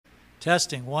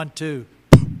Testing, 1, 2.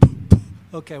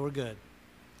 Okay, we're good.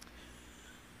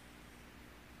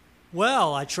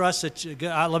 Well, I trust that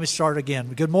let me start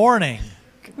again. Good morning.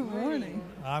 Good morning.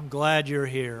 I'm glad you're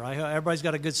here. Everybody's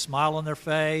got a good smile on their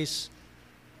face.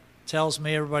 Tells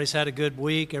me everybody's had a good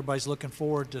week. Everybody's looking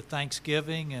forward to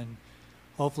Thanksgiving and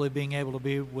hopefully being able to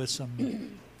be with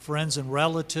some friends and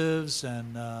relatives.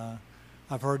 And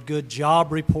I've heard good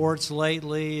job reports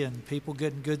lately and people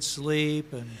getting good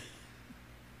sleep. And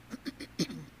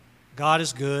God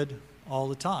is good all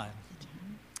the time.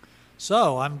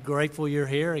 So I'm grateful you're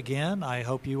here again. I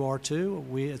hope you are too.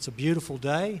 It's a beautiful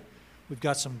day. We've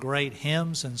got some great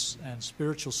hymns and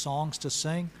spiritual songs to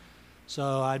sing.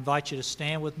 So I invite you to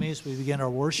stand with me as we begin our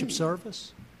worship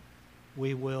service.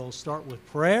 We will start with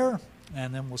prayer,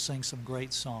 and then we'll sing some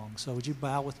great songs. So would you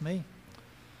bow with me?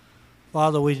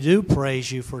 Father, we do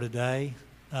praise you for today.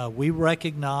 We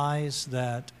recognize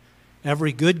that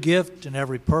every good gift and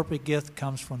every perfect gift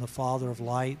comes from the Father of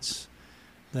lights,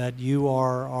 that you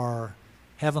are our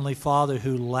Heavenly Father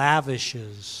who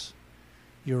lavishes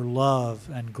your love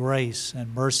and grace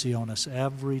and mercy on us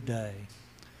every day.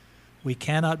 We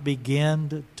cannot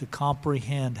begin to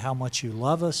comprehend how much you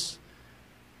love us,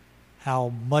 how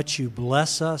much you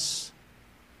bless us,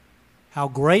 how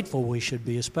grateful we should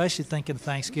be, especially thinking of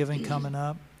Thanksgiving coming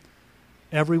up.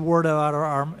 Every other word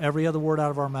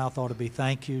out of our mouth ought to be,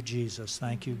 thank you, Jesus.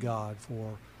 Thank you, God,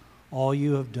 for all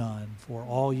you have done, for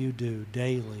all you do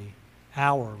daily,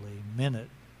 hourly, minute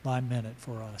by minute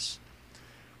for us.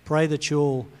 Pray that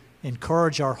you'll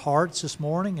encourage our hearts this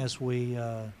morning as we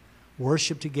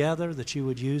worship together, that you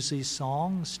would use these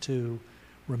songs to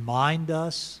remind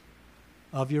us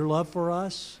of your love for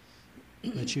us,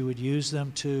 that you would use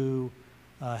them to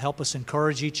help us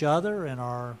encourage each other in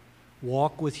our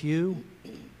walk with you,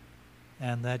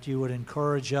 and that you would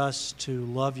encourage us to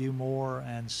love you more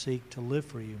and seek to live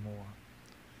for you more.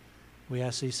 We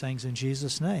ask these things in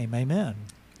Jesus' name. Amen.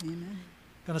 Amen.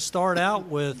 Going to start out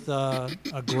with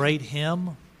a great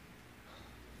hymn.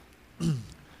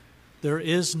 There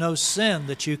is no sin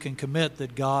that you can commit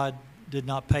that God did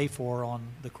not pay for on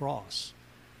the cross.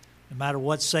 No matter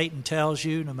what Satan tells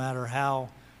you, no matter how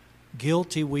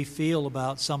guilty we feel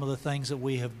about some of the things that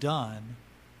we have done,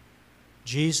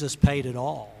 Jesus paid it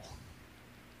all.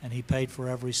 And he paid for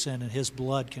every sin, and his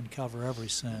blood can cover every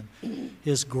sin.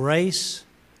 His grace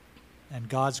and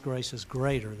God's grace is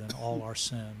greater than all our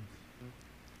sin.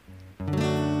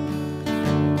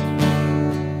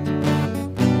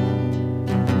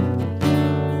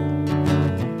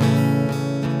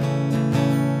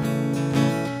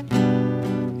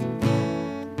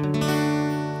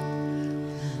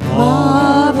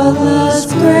 Marvelous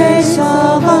grace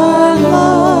of our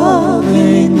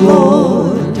loving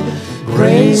Lord,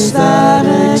 grace that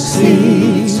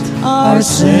exceeds our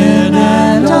sin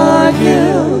and our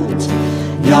guilt.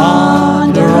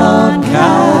 Yonder on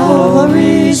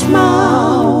Calvary's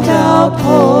mount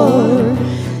outpoured,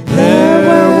 there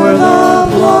where the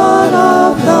blood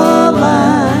of the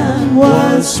Lamb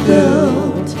was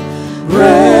spilled.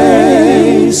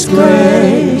 Grace,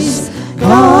 grace,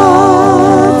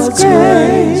 God's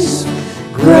grace,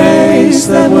 grace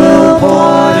that will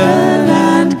pardon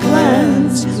and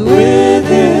cleanse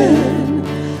within.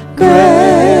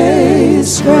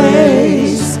 Grace,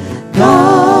 grace,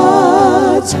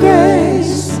 God's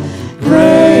grace,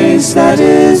 grace that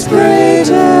is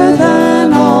greater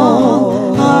than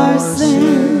all our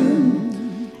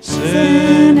sin.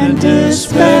 Sin and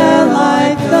despair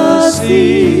like the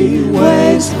sea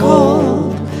waves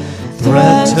cold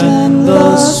threaten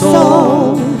the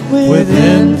soul with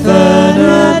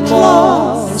infinite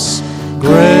loss.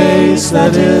 Grace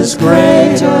that is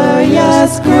greater,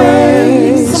 yes,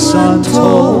 grace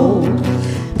untold,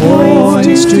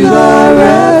 points to the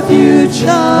refuge,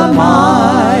 the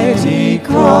mighty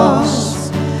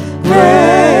cross.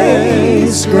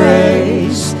 Grace,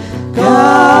 grace,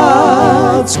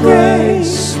 God's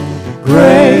grace,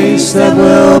 grace that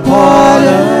will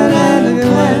pardon and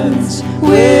cleanse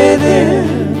within.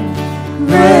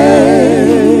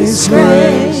 Grace,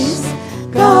 grace,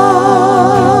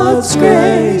 God's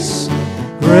grace,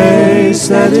 grace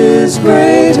that is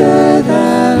greater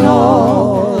than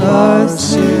all our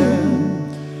sin.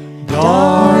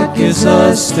 Dark is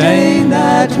a stain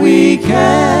that we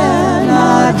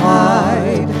cannot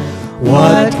hide.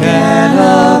 What can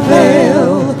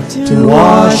avail to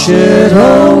wash it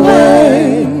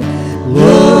away?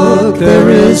 Look, there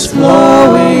is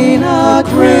flowing a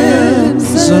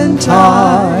crimson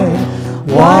tide,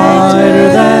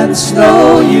 whiter than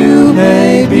snow you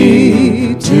may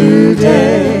be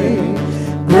today.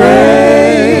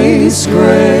 Grace,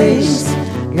 grace,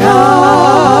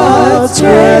 God's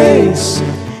grace, grace,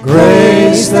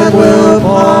 grace that will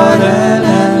pardon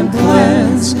and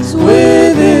cleanse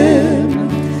within.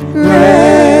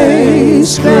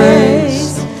 Grace,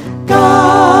 grace,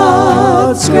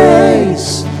 God's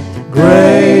grace,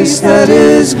 grace that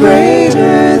is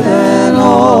greater than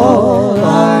all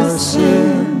our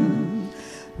sin.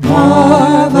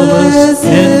 Marvelous,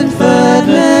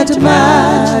 infinite,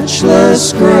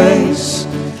 matchless grace,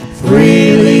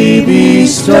 freely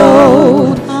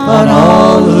bestowed on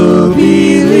all who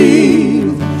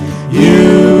believe.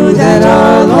 You that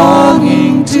are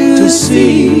longing to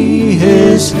see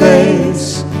His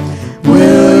face,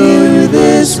 will you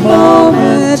this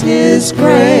moment His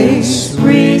grace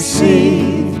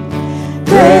receive?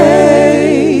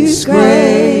 Grace,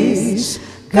 grace,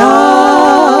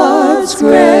 God's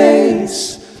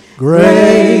grace,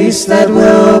 grace that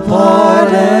will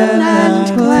pardon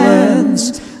and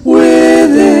cleanse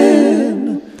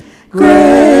within.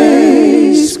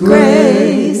 Grace,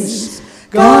 grace,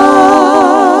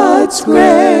 God's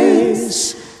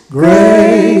grace,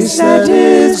 grace that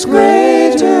is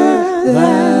greater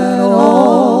than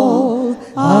all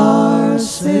our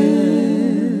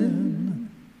sin.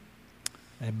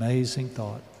 Amazing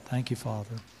thought. Thank you,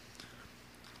 Father.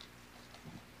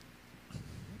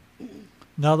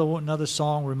 Another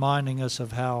song reminding us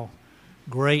of how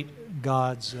great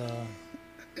God's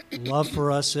love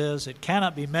for us is. It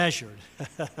cannot be measured.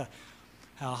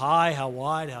 How high, how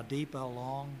wide, how deep, how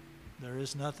long. There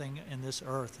is nothing in this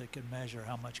earth that can measure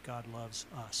how much God loves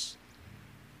us.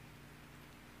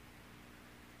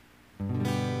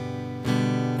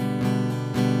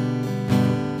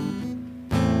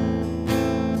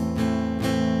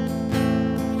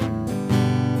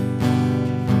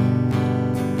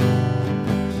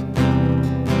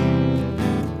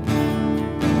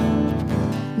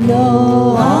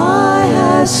 No eye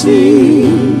has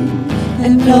seen,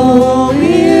 and no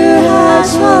ear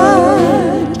has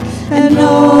heard, and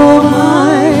no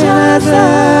mind has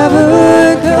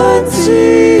ever conceived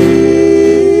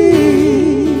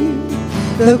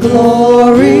the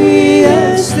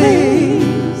glorious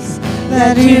things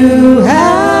that you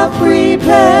have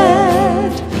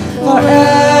prepared for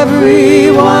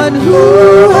everyone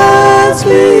who has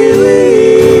believed.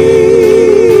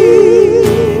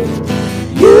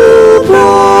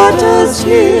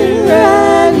 Here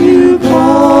and you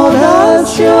called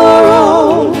us your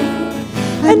own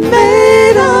and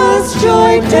made us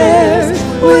joint heirs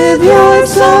with your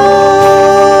Son.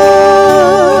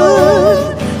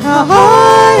 How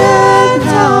high and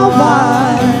how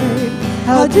wide,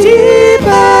 how deep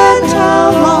and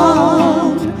how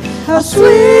long, how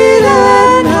sweet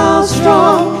and how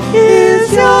strong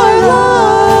is your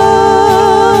love.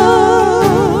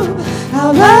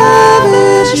 How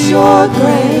lavish your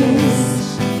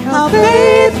grace, how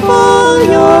faithful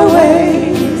your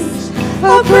ways,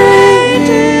 how great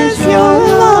is your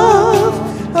love,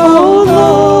 O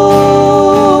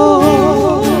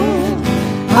Lord.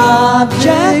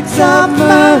 Objects of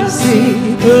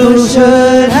mercy who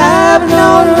should have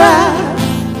known wrath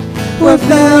were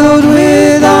filled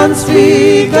with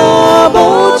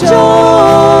unspeakable joy.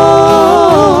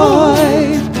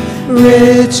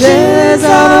 Riches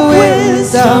of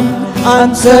wisdom,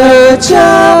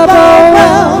 unsearchable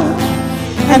wealth,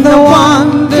 and the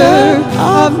wonder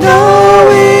of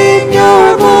knowing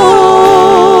your voice.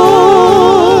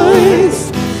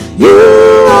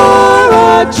 You are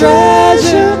our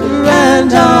treasure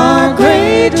and our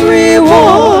great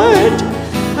reward,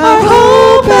 our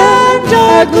hope and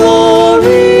our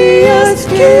glorious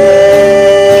King.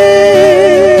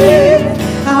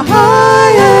 How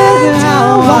high and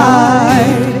how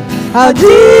wide, how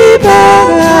deep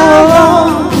and how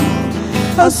long,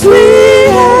 how sweet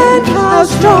and how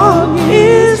strong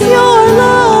is your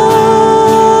love.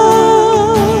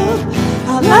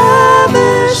 How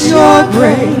lavish your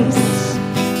grace,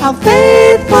 how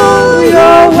faithful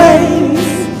your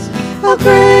ways, how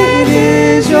great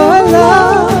is your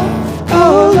love,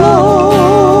 O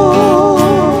Lord.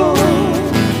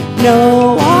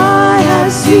 No eye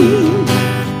has seen,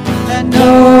 and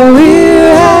no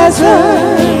ear has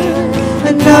heard,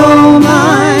 and no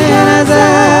mind has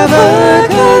ever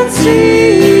conceived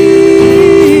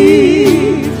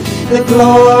the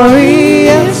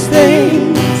glorious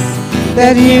things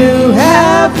that you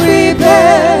have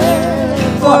prepared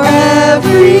for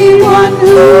everyone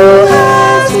who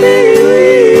has believed.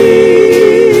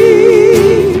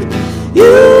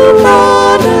 You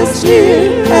brought us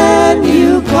here and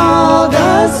you called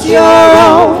us your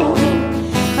own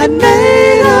and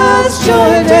made us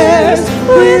joint heirs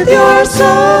with your Son.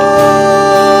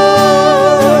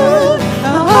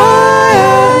 How high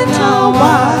and how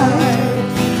wide,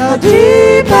 how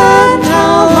deep and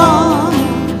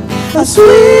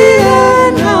sweet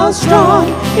and how strong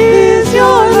is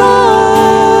your love.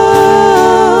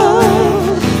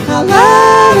 How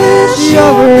lavish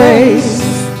your grace,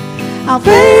 how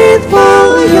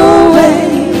faithful your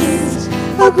ways,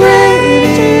 how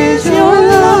great is your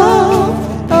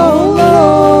love, oh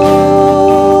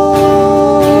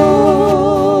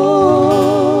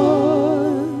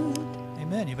Lord.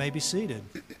 Amen. You may be seated.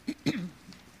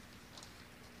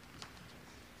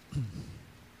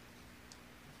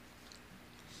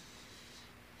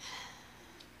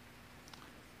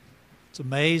 It's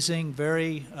amazing,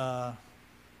 very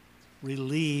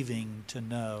relieving to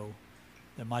know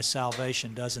that my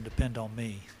salvation doesn't depend on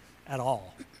me at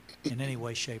all, in any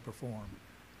way, shape, or form.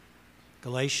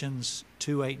 Galatians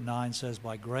 2:8-9 says,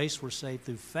 by grace we're saved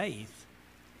through faith.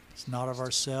 It's not of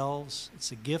ourselves.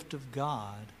 It's a gift of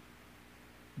God,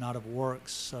 not of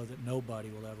works, so that nobody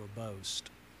will ever boast.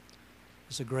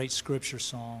 It's a great scripture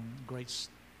song, great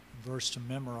verse to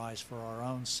memorize for our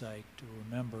own sake, to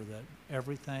remember that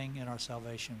everything in our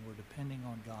salvation we're depending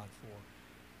on God for.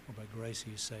 For by grace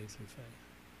He is saved through faith.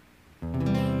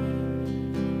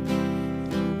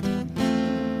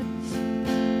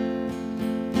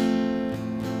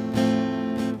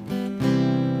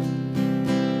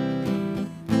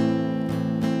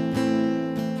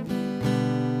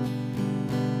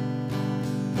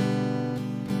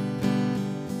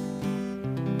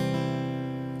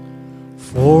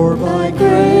 For by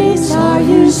grace are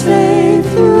you saved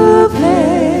through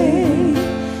faith,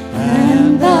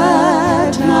 and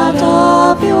that not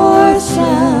of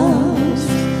yourselves.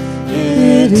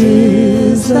 It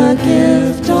is the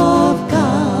gift of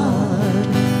God,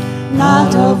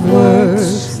 not of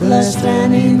works, lest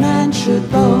any man should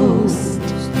boast.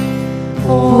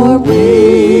 For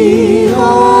we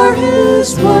are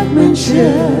His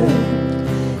workmanship,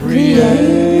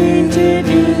 created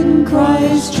in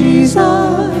Christ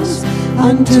Jesus,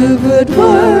 unto good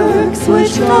works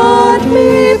which God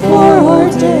before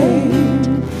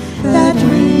ordained, that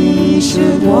we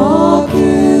should walk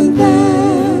in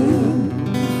them.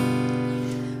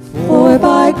 For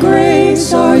by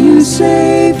grace are you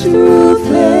saved through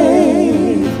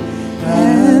faith,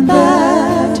 and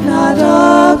that not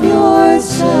of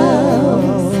yourselves.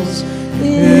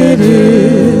 It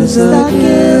is the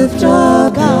gift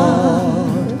of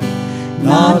God,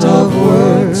 not of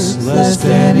works, lest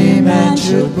any man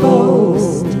should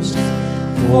boast.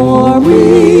 For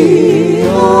we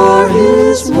are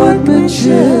His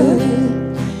workmanship,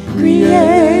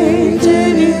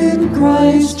 created in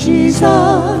Christ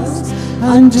Jesus,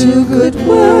 unto good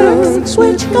works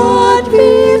which God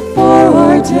before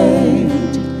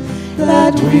ordained,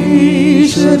 that we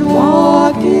should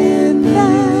walk in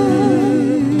them.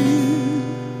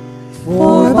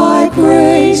 For by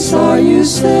grace are you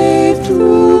saved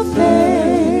through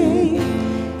faith,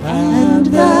 and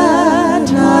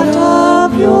that not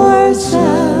of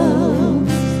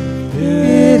yourselves.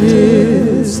 It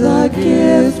is the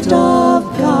gift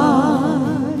of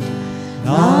God,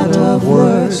 not of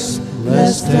works,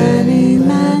 lest any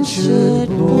man should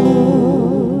boast.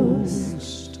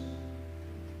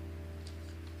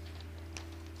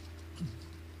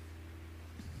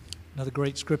 Another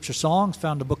great scripture song is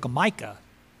found in the book of Micah.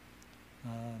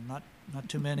 Not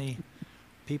too many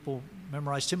people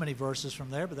memorize too many verses from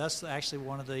there, but that's actually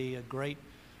one of the great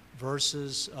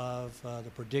verses of the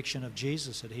prediction of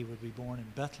Jesus, that He would be born in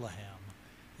Bethlehem,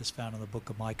 is found in the book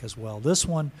of Micah as well. This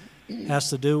one has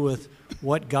to do with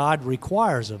what God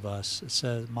requires of us. It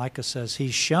says, Micah says,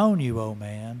 He's shown you, O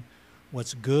man,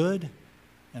 what's good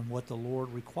and what the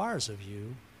Lord requires of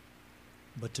you,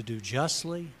 but to do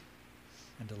justly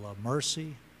and to love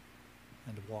mercy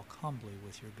and to walk humbly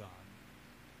with your God.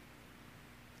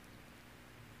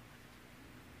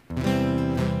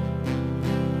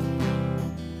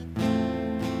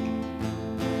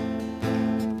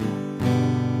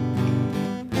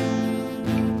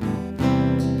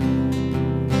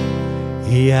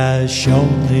 He has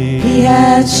shown thee, He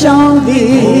has shown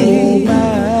thee,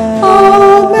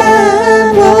 oh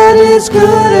man, what is good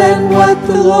and what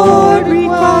the Lord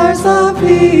requires of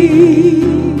thee.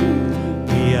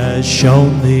 He has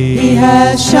shown thee, He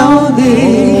has shown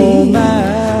thee,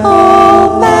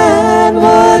 oh man,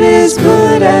 what is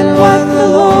good and what the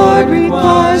Lord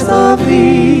requires of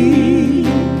thee.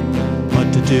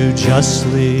 but to do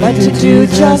justly, But to do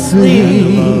justly,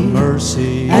 and love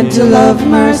mercy, and to love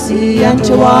mercy, and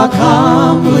to walk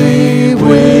humbly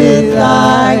with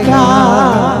thy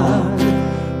God.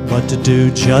 but to do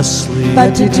justly,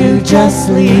 But to do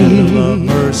justly, and love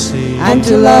mercy, and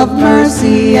to love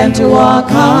mercy, and to walk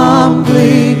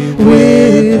humbly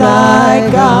with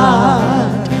thy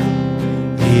God.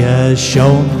 He has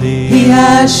shown thee. He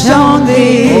has shown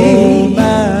thee.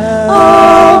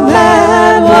 Oh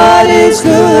man, what is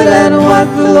good and what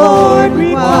the Lord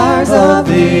requires of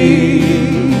thee.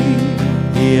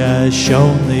 He has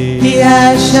shown thee. He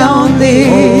has shown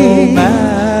thee.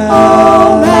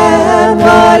 Oh man,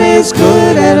 what is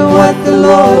good and what the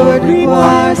Lord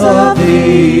requires of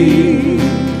thee.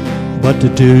 But to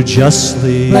do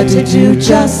justly, but to do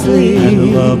justly, and to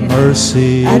love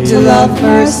mercy, and to love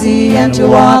mercy, and to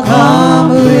walk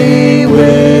humbly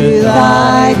with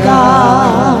thy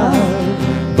God.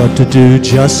 But to do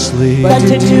justly, but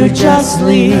to do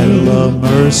justly, and love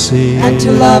mercy, and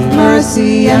to love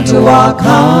mercy, and to walk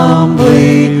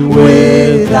humbly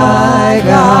with thy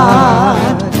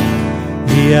God.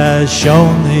 He has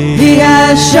shown thee. He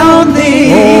has shown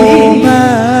thee.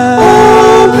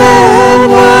 Oh man,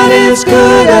 what is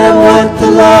good and what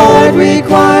the Lord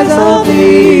requires of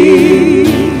thee.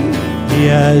 He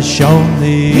has shown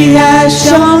thee. He has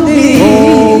shown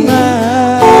thee.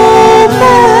 Oh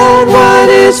man, what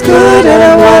is good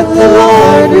and what the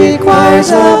Lord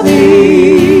requires of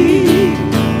thee.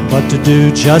 But to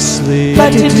do justly,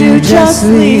 but to do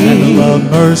justly, and to love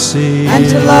mercy, and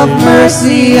to love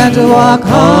mercy, and to walk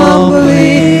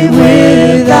humbly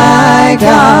with thy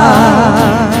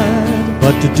God.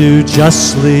 But to do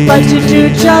justly, but to do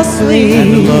justly,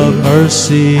 and to love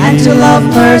mercy, and to love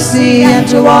mercy, and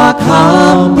to walk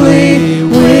humbly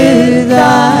with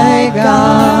thy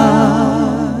God.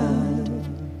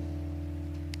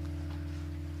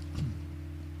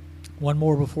 One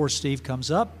more before Steve comes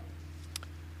up.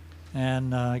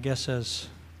 And I guess as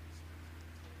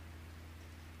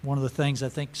one of the things I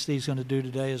think Steve's going to do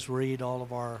today is read all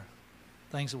of our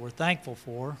things that we're thankful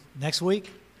for. Next week?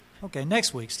 Okay,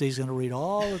 next week Steve's going to read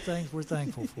all the things we're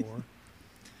thankful for.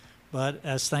 But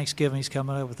as Thanksgiving's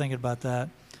coming up, we're thinking about that.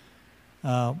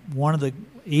 One of the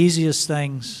easiest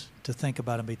things to think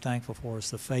about and be thankful for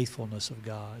is the faithfulness of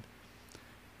God.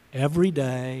 Every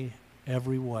day,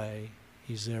 every way,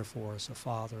 He's there for us, a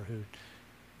Father who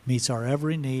meets our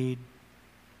every need,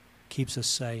 keeps us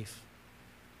safe,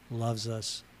 loves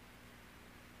us,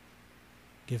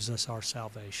 gives us our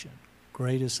salvation.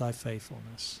 Great is thy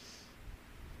faithfulness.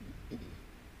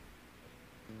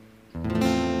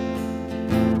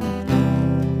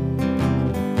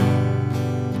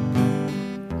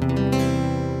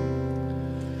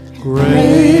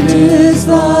 Great is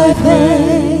thy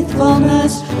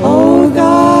faithfulness, O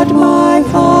God my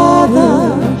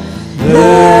Father.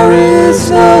 There is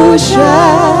no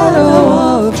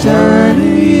shadow of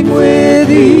turning with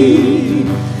thee.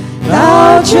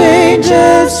 Thou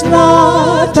changest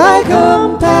not, thy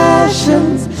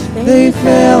compassions, they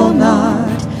fail not.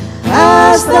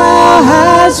 As thou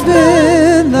hast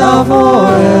been, thou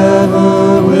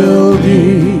forever will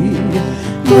be.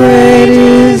 Great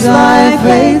is thy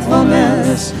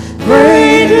faithfulness,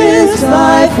 great is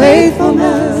thy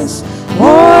faithfulness.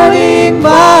 Morning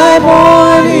by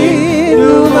morning,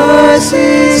 new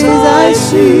mercies I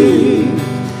see.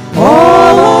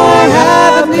 All I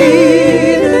have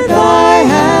needed, thy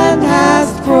hand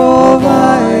hath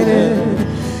provided.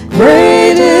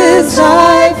 Great is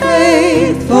thy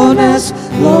faithfulness,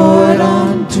 Lord,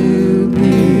 unto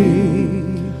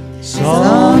me.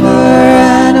 Summer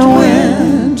and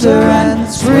winter and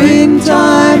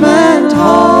springtime and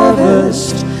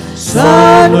harvest,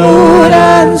 sun, moon,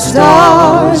 and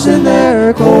stars in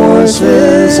their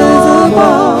courses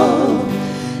above,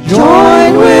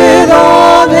 join with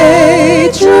all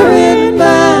nature in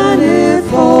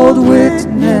manifold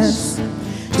witness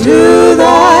to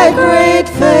thy great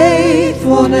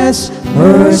faithfulness,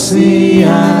 mercy,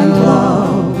 and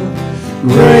love.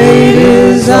 Great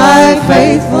is thy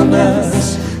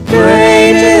faithfulness,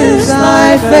 great is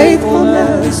thy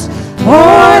faithfulness.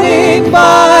 Morning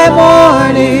by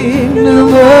morning, new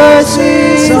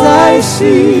mercies I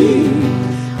see.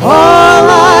 All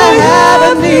I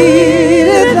have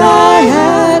needed, thy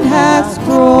hand hath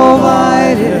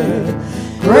provided.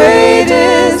 Great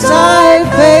is thy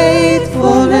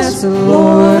faithfulness,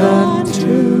 Lord,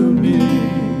 unto me.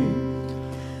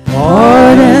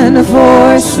 Pardon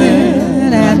for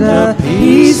sin and a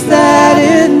peace that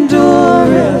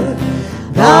endureth,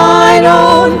 thine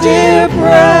own dear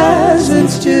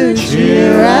presence to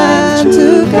cheer and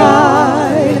to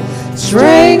guide,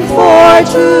 strength for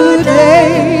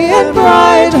today and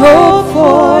bright hope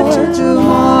for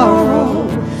tomorrow,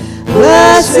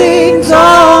 blessings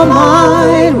all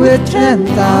mine with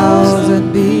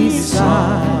 10,000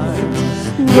 besides.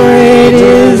 Great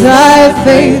is thy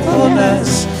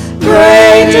faithfulness,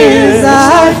 great is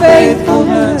thy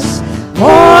faithfulness.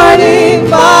 Morning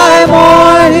by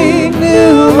morning,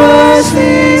 new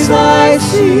mercies I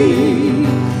see.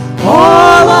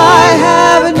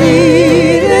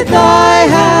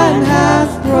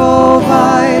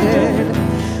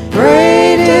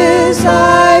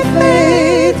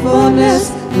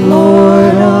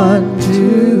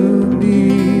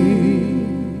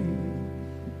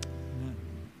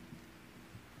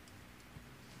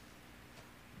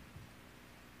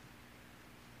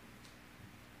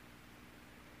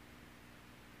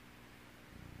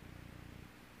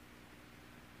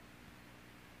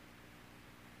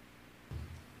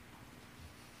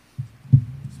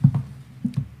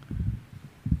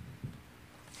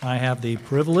 I have the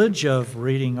privilege of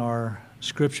reading our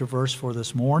scripture verse for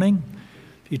this morning.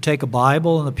 If you take a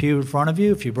Bible in the pew in front of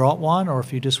you, if you brought one, or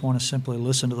if you just want to simply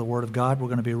listen to the Word of God, we're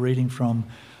going to be reading from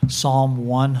Psalm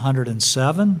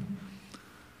 107,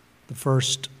 the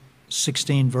first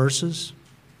 16 verses.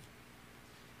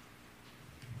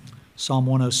 Psalm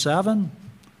 107,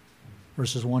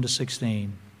 verses 1 to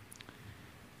 16.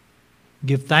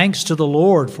 Give thanks to the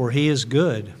Lord, for He is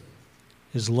good.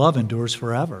 His love endures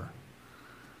forever.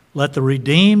 Let the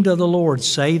redeemed of the Lord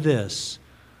say this,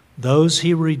 those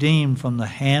He redeemed from the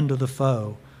hand of the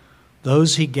foe,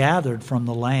 those He gathered from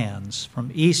the lands,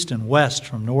 from east and west,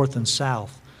 from north and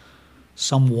south.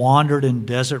 Some wandered in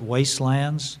desert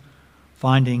wastelands,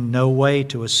 finding no way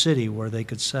to a city where they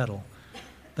could settle.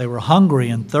 They were hungry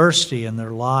and thirsty, and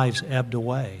their lives ebbed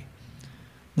away.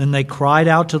 Then they cried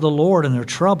out to the Lord in their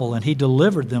trouble, and He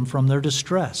delivered them from their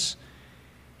distress.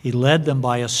 He led them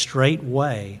by a straight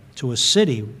way to a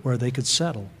city where they could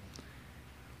settle.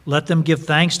 Let them give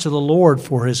thanks to the Lord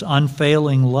for His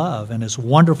unfailing love and His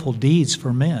wonderful deeds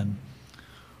for men.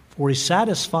 For He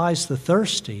satisfies the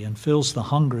thirsty and fills the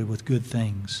hungry with good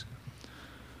things.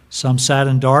 Some sat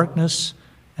in darkness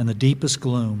and the deepest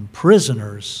gloom,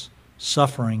 prisoners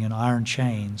suffering in iron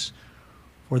chains,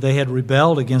 for they had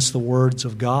rebelled against the words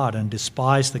of God and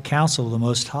despised the counsel of the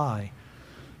Most High.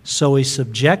 So He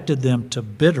subjected them to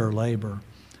bitter labor.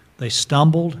 They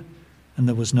stumbled, and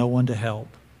there was no one to help.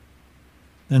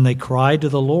 Then they cried to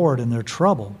the Lord in their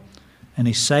trouble, and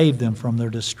He saved them from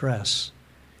their distress.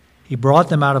 He brought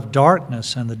them out of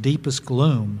darkness and the deepest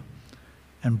gloom,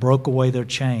 and broke away their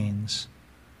chains.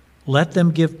 Let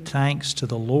them give thanks to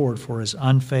the Lord for His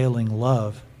unfailing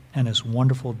love and His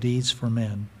wonderful deeds for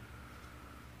men.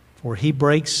 For He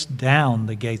breaks down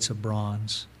the gates of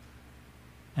bronze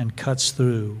and cuts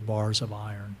through bars of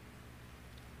iron.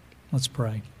 Let's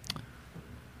pray.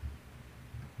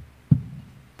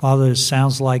 Father, it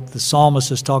sounds like the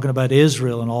psalmist is talking about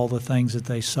Israel and all the things that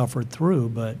they suffered through,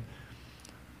 but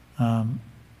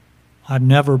I've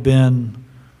never been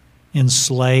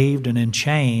enslaved and in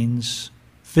chains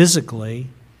physically,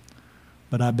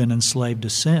 but I've been enslaved to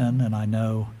sin, and I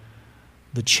know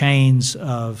the chains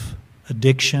of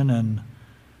addiction and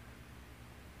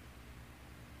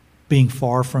being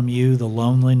far from you, the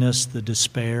loneliness, the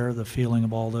despair, the feeling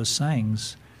of all those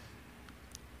things.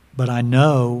 But I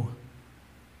know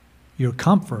your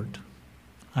comfort.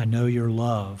 I know your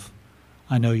love.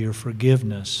 I know your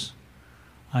forgiveness.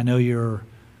 I know your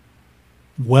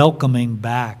welcoming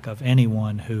back of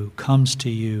anyone who comes to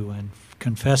you and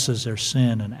confesses their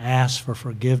sin and asks for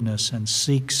forgiveness and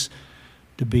seeks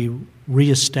to be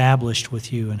reestablished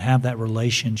with you and have that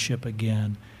relationship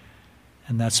again.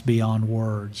 And that's beyond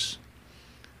words.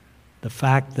 The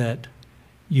fact that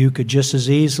you could just as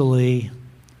easily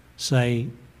say,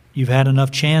 you've had enough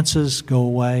chances, go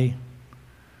away.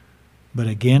 But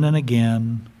again and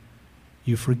again,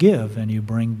 you forgive and you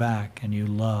bring back and you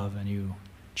love and you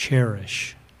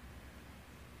cherish.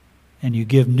 And you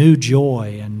give new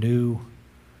joy and new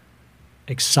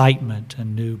excitement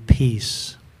and new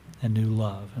peace and new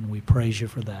love. And we praise you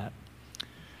for that.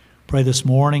 Pray this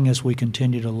morning as we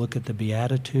continue to look at the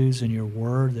Beatitudes in your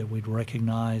word that we'd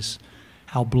recognize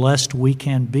how blessed we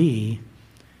can be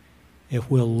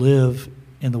if we'll live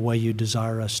in the way you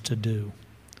desire us to do.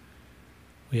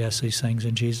 We ask these things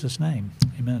in Jesus' name.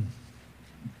 Amen.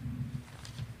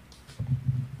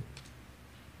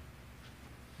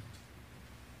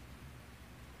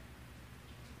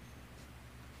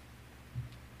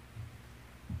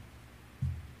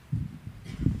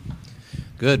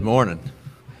 Good morning.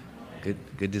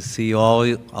 Good to see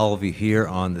all of you here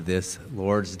on this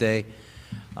Lord's Day.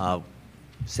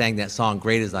 Sang that song,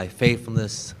 Great Is Thy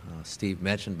Faithfulness. Steve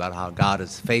mentioned about how God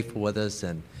is faithful with us,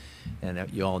 and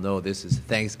you all know this is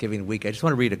Thanksgiving week. I just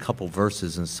want to read a couple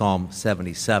verses in Psalm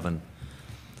 77.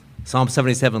 Psalm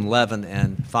 77, 11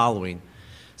 and following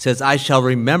says, I shall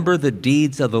remember the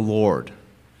deeds of the Lord.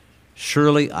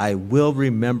 Surely I will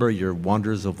remember your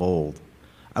wonders of old.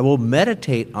 I will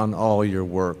meditate on all your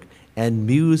work and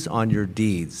muse on your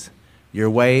deeds. Your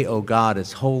way, O God,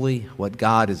 is holy. What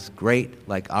God is great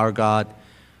like our God?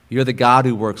 You're the God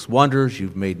who works wonders.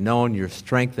 You've made known your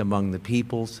strength among the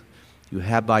peoples. You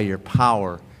have by your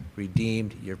power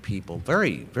redeemed your people.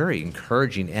 Very, very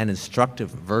encouraging and instructive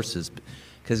verses,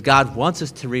 because God wants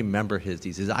us to remember his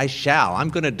deeds. He says, I'm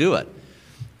going to do it.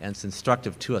 And it's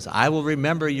instructive to us. I will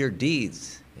remember your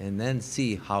deeds and then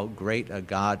see how great a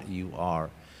God you are.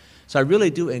 So I really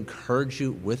do encourage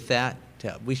you with that.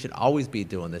 We should always be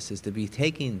doing this, is to be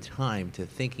taking time to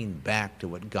thinking back to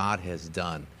what God has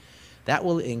done. That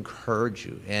will encourage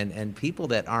you. And people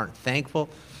that aren't thankful,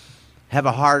 have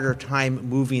a harder time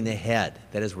moving ahead.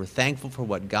 That is, we're thankful for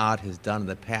what God has done in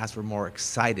the past. We're more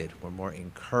excited. We're more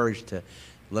encouraged to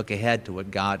look ahead to what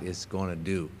God is going to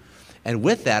do. And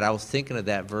with that, I was thinking of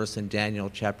that verse in Daniel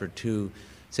chapter 2.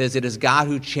 It says, it is God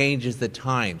who changes the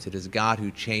times. It is God who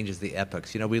changes the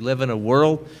epochs. You know, we live in a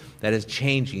world that is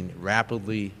changing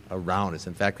rapidly around us.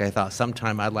 In fact, I thought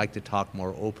sometime I'd like to talk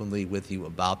more openly with you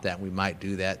about that. We might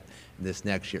do that this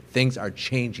next year. Things are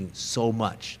changing so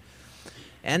much.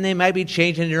 And they might be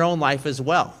changing in your own life as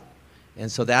well.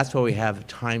 And so that's why we have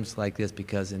times like this,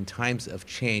 because in times of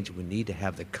change, we need to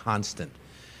have the constant.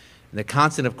 And the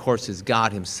constant, of course, is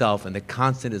God himself, and the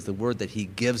constant is the word that he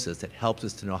gives us that helps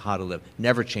us to know how to live.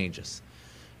 Never changes.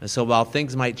 And so while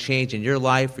things might change in your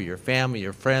life or your family,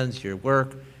 your friends, your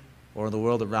work, or in the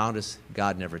world around us,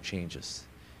 God never changes.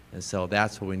 And so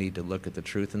that's where we need to look at the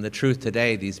truth. And the truth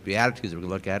today, these Beatitudes we're going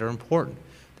to look at, are important.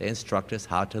 They instruct us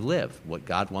how to live, what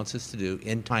God wants us to do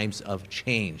in times of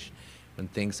change, when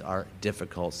things are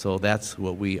difficult. So that's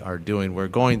what we are doing. We're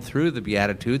going through the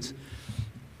Beatitudes.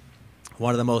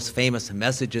 One of the most famous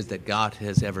messages that God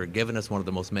has ever given us, one of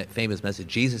the most famous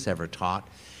messages Jesus ever taught.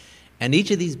 And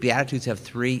each of these Beatitudes have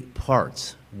three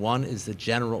parts. One is the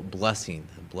general blessing.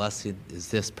 Blessed is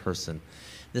this person.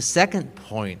 The second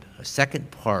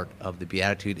part of the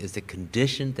Beatitude is the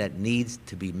condition that needs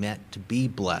to be met to be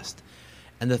blessed.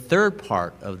 And the third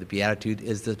part of the Beatitude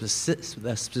is the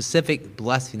specific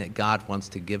blessing that God wants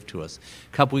to give to us.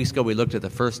 A couple weeks ago, we looked at the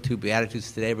first two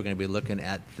Beatitudes. Today, we're going to be looking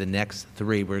at the next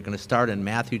three. We're going to start in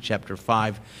Matthew chapter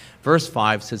 5. Verse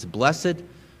 5 says, blessed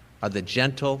are the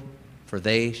gentle, for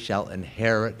they shall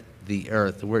inherit the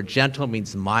earth. The word gentle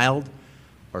means mild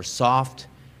or soft.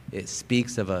 It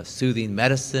speaks of a soothing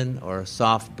medicine or a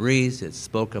soft breeze. It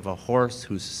spoke of a horse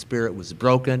whose spirit was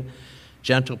broken.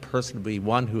 Gentle person would be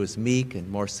one who is meek and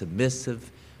more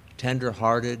submissive,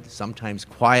 tender-hearted, sometimes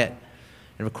quiet.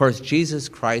 And of course, Jesus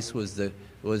Christ was the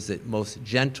most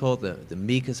gentle, the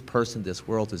meekest person this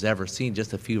world has ever seen.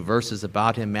 Just a few verses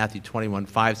about him. Matthew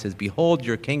 21:5 says, behold,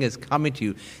 your king is coming to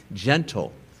you,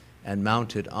 gentle and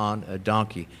mounted on a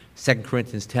donkey. 2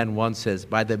 Corinthians 10:1 says,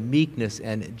 by the meekness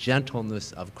and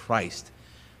gentleness of Christ.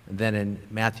 And then in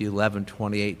Matthew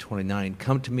 11:28-29,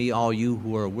 come to me, all you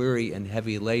who are weary and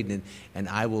heavy laden, and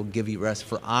I will give you rest,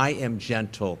 for I am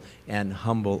gentle and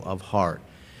humble of heart.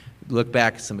 Look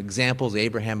back at some examples.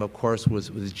 Abraham, of course,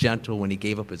 was gentle when he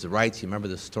gave up his rights. You remember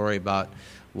the story about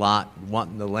Lot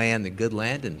wanting the land, the good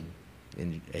land,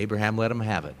 and Abraham let him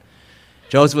have it.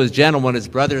 Joseph was gentle when his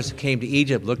brothers came to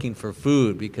Egypt looking for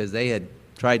food because they had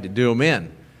tried to do him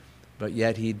in, but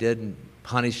yet he didn't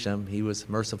punish them. He was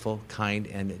merciful, kind,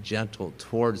 and gentle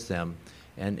towards them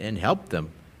and helped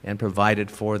them and provided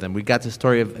for them. We got the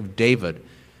story of David.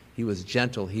 He was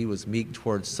gentle. He was meek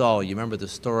towards Saul. You remember the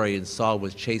story, and Saul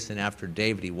was chasing after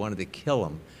David. He wanted to kill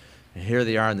him. And here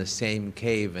they are in the same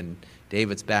cave, and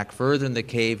David's back further in the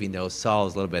cave. He knows Saul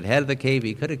is a little bit ahead of the cave.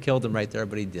 He could have killed him right there,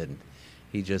 but he didn't.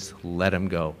 He just let him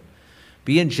go.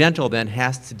 Being gentle, then,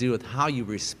 has to do with how you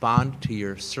respond to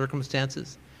your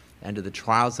circumstances and to the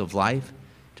trials of life,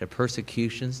 to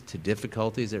persecutions, to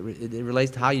difficulties. It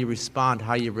relates to how you respond,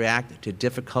 how you react to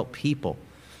difficult people.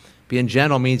 Being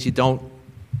gentle means you don't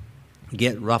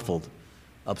get ruffled,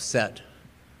 upset,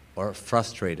 or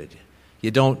frustrated. You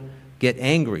don't get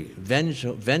angry,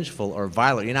 vengeful, or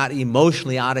violent. You're not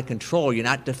emotionally out of control. You're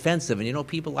not defensive. And you know,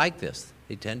 people like this.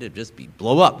 They tend to just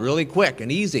blow up really quick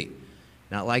and easy.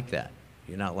 Not like that.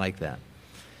 You're not like that.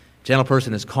 Gentle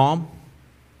person is calm.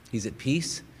 He's at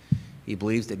peace. He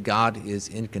believes that God is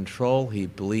in control. He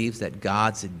believes that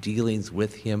God's dealings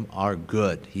with him are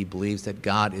good. He believes that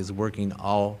God is working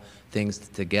all things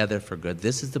together for good.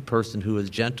 This is the person who is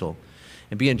gentle.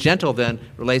 And being gentle then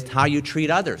relates to how you treat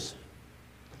others.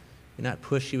 You're not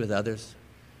pushy with others,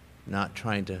 not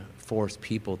trying to force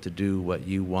people to do what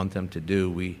you want them to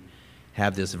do. We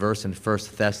have this verse in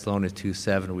 1 Thessalonians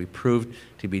 2:7. We proved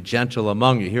to be gentle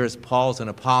among you. Here's Paul as an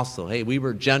apostle. Hey, we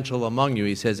were gentle among you.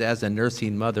 He says, as a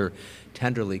nursing mother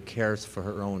tenderly cares for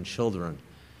her own children.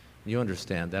 You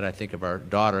understand that. I think of our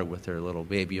daughter with her little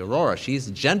baby Aurora.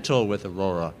 She's gentle with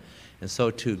Aurora. And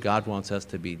so too, God wants us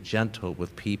to be gentle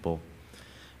with people.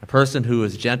 A person who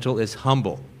is gentle is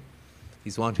humble.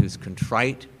 He's one who's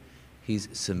contrite. He's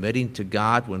submitting to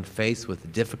God when faced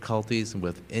with difficulties and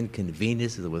with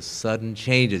inconveniences, with sudden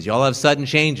changes. You all have sudden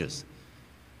changes.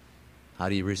 How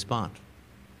do you respond?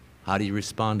 How do you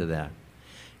respond to that?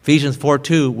 Ephesians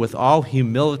 4:2, with all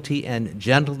humility and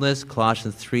gentleness.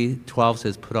 Colossians 3:12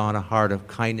 says, put on a heart of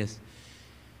kindness,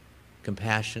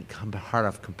 compassion,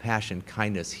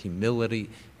 kindness, humility,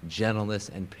 gentleness,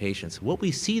 and patience. What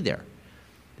we see there,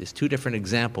 there's two different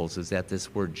examples, is that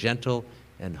this word gentle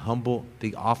and humble,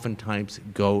 they oftentimes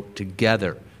go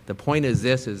together. The point is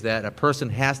this, is that a person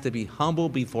has to be humble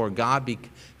before God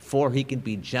before he can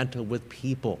be gentle with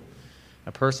people.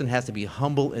 A person has to be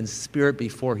humble in spirit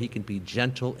before he can be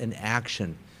gentle in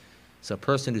action. So a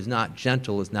person who's not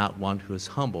gentle is not one who is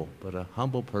humble, but a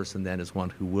humble person then is one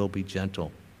who will be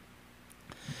gentle.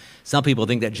 Some people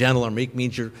think that gentle or meek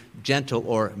means you're gentle,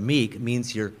 or meek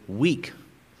means you're weak.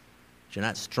 You're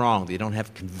not strong. You don't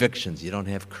have convictions. You don't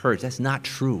have courage. That's not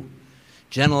true.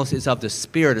 Gentleness is of the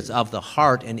spirit. It's of the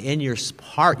heart. And in your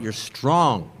heart, you're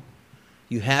strong.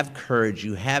 You have courage.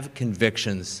 You have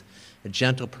convictions. A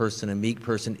gentle person, a meek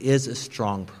person, is a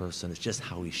strong person. It's just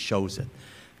how he shows it.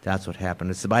 That's what happened.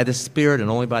 It's by the Spirit and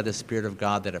only by the Spirit of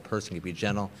God that a person can be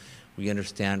gentle. We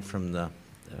understand from the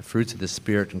fruits of the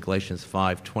Spirit in Galatians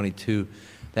 5:22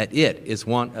 that it is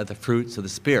one of the fruits of the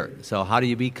Spirit. So how do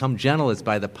you become gentle? It's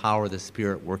by the power of the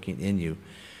Spirit working in you.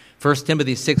 1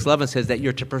 Timothy 6:11 says that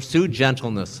you're to pursue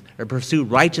gentleness, or pursue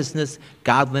righteousness,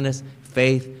 godliness,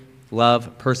 faith,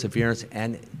 love, perseverance,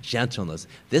 and gentleness.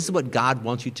 This is what God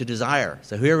wants you to desire.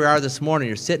 So here we are this morning.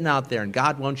 You're sitting out there, and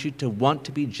God wants you to want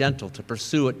to be gentle, to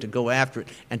pursue it, to go after it,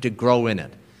 and to grow in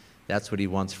it. That's what he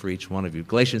wants for each one of you.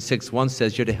 Galatians 6:1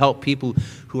 says you're to help people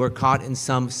who are caught in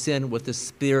some sin with the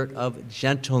spirit of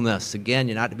gentleness. Again,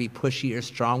 you're not to be pushy or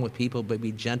strong with people, but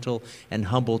be gentle and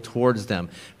humble towards them.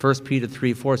 1 Peter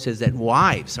 3:4 says that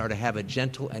wives are to have a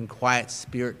gentle and quiet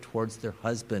spirit towards their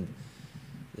husband.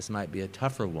 This might be a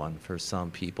tougher one for some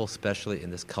people, especially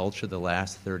in this culture the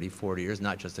last 30, 40 years.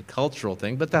 Not just a cultural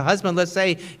thing, but the husband, let's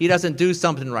say he doesn't do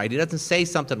something right. He doesn't say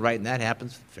something right, and that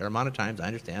happens a fair amount of times. I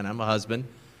understand. I'm a husband.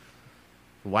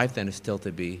 The wife then is still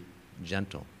to be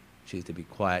gentle. She's to be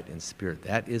quiet in spirit.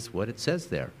 That is what it says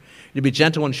there. To be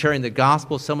gentle in sharing the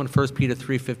gospel. Someone, 1 Peter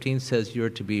 3:15 says you're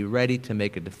to be ready to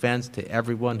make a defense to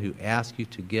everyone who asks you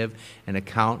to give an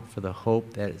account for the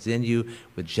hope that is in you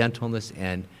with gentleness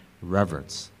and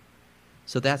reverence.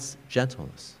 So that's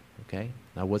gentleness, okay?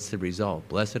 Now what's the result?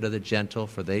 Blessed are the gentle,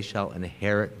 for they shall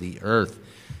inherit the earth.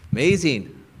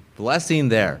 Amazing blessing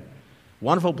there.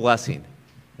 Wonderful blessing.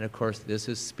 And of course, this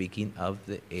is speaking of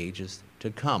the ages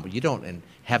to come. You don't and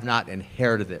have not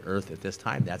inherited the earth at this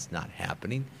time. That's not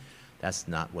happening. That's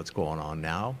not what's going on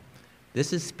now.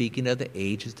 This is speaking of the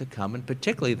ages to come, and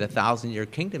particularly the 1,000-year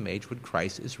kingdom age when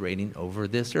Christ is reigning over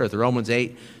this earth. Romans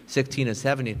 8:16 and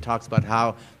 17 talks about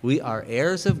how we are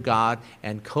heirs of God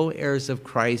and co-heirs of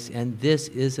Christ, and this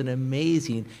is an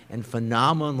amazing and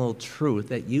phenomenal truth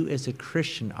that you as a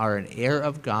Christian are an heir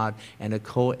of God and a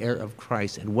co-heir of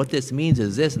Christ. And what this means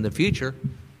is this: in the future,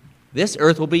 this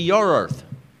earth will be your earth.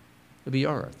 It'll be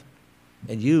your earth.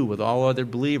 And you, with all other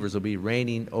believers, will be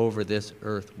reigning over this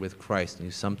earth with Christ. And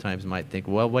you sometimes might think,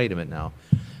 well, wait a minute now.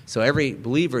 So every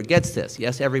believer gets this.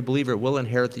 Yes, every believer will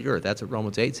inherit the earth. That's what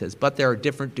Romans 8 says. But there are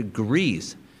different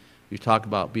degrees. You talk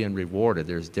about being rewarded.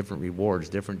 There's different rewards,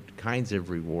 different kinds of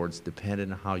rewards,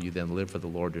 depending on how you then live for the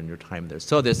Lord during your time there.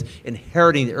 So this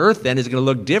inheriting the earth then is going to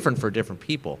look different for different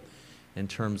people in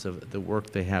terms of the work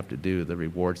they have to do, the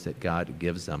rewards that God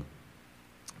gives them.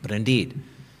 But indeed,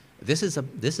 this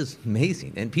is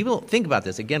amazing. And people think about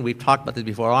this. Again, we've talked about this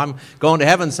before. Oh, I'm going to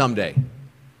heaven someday.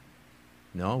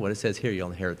 No, what it says here,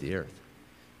 you'll inherit the earth.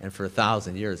 And for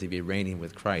 1,000 years, you'll be reigning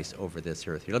with Christ over this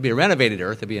earth. It'll be a renovated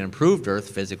earth. It'll be an improved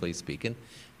earth, physically speaking,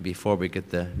 before we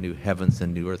get the new heavens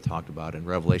and new earth talked about in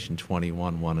Revelation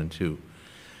 21:1 and 2.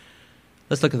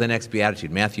 Let's look at the next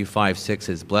beatitude. Matthew 5:6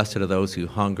 says, blessed are those who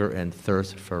hunger and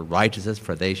thirst for righteousness,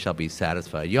 for they shall be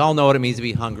satisfied. You all know what it means to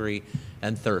be hungry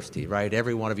and thirsty, right?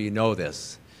 Every one of you know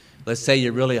this. Let's say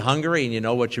you're really hungry and you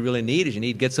know what you really need is you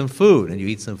need to get some food. And you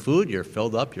eat some food, you're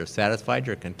filled up, you're satisfied,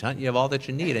 you're content, you have all that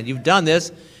you need. And you've done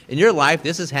this in your life.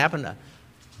 This has happened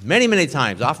many, many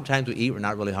times. Oftentimes we eat, we're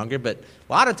not really hungry, but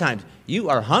a lot of times you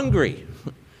are hungry.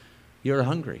 You're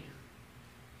hungry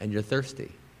and you're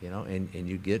thirsty. You know, and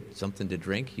you get something to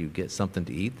drink, you get something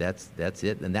to eat, that's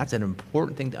it. And that's an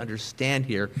important thing to understand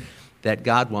here, that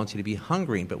God wants you to be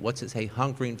hungering. But what's it say?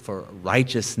 Hungering for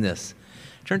righteousness.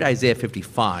 Turn to Isaiah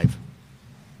 55.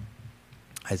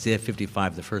 Isaiah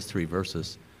 55, the first 3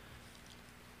 verses.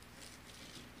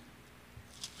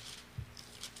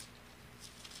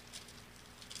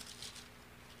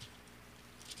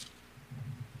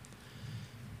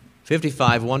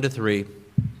 (55) 1-3.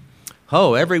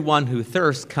 Ho, everyone who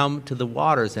thirsts, come to the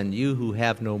waters, and you who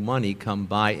have no money, come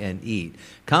buy and eat.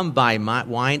 Come buy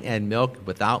wine and milk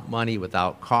without money,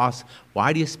 without cost.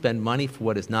 Why do you spend money for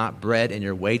what is not bread, and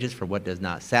your wages for what does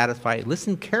not satisfy?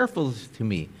 Listen carefully to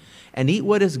me, and eat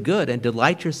what is good, and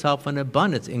delight yourself in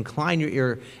abundance. Incline your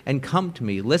ear and come to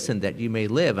me. Listen that you may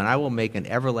live, and I will make an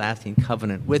everlasting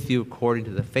covenant with you according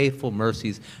to the faithful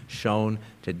mercies shown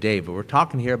to David. We're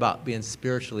talking here about being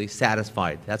spiritually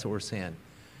satisfied. That's what we're saying.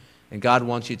 And God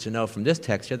wants you to know from this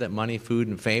text here that money, food,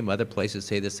 and fame, other places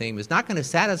say the same, is not going to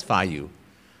satisfy you.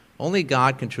 Only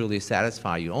God can truly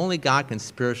satisfy you. Only God can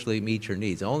spiritually meet your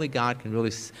needs. Only God can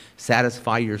really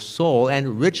satisfy your soul,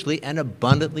 and richly and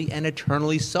abundantly and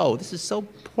eternally so. This is so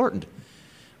important.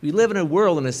 We live in a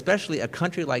world, and especially a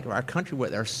country like our country,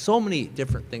 where there are so many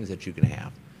different things that you can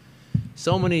have.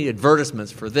 So many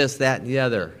advertisements for this, that, and the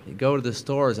other. You go to the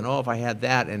stores, and if I had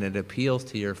that, and it appeals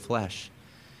to your flesh.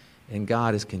 And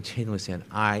God is continually saying,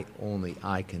 only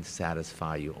I can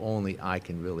satisfy you. Only I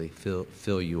can really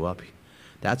fill you up.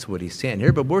 That's what he's saying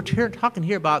here. But we're talking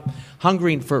here about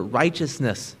hungering for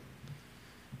righteousness.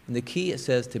 And the key, it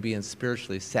says, to being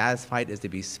spiritually satisfied is to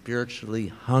be spiritually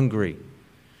hungry.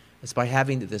 It's by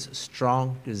having this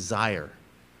strong desire,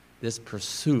 this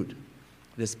pursuit,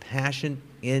 this passion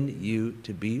in you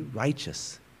to be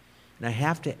righteous. And I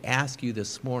have to ask you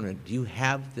this morning, do you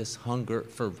have this hunger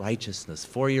for righteousness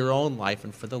for your own life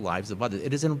and for the lives of others?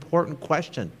 It is an important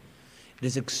question. It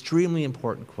is an extremely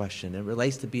important question. It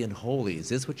relates to being holy. Is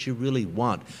this what you really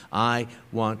want? I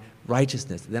want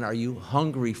righteousness. Then are you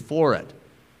hungry for it?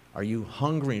 Are you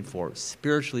hungering for it,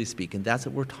 spiritually speaking? That's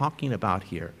what we're talking about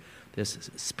here,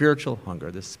 this spiritual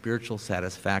hunger, this spiritual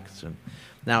satisfaction.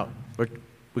 Now, we're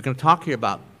going to talk here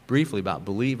briefly about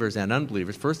believers and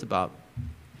unbelievers. First, about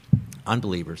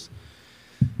unbelievers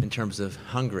in terms of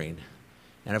hungering.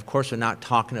 And of course, we're not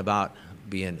talking about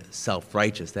being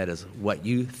self-righteous. That is what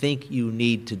you think you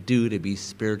need to do to be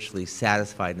spiritually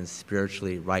satisfied and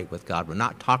spiritually right with God. We're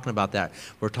not talking about that.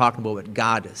 We're talking about what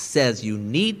God says you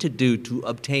need to do to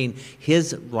obtain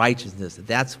his righteousness.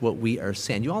 That's what we are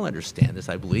saying. You all understand this,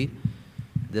 I believe.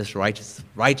 This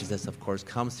righteousness, of course,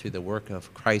 comes through the work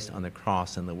of Christ on the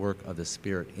cross and the work of the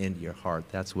Spirit in your heart.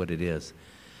 That's what it is.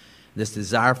 This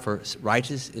desire for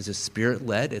righteousness is a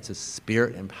Spirit-led. It's a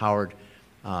Spirit-empowered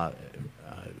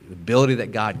ability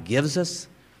that God gives us,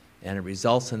 and it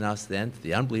results in us then,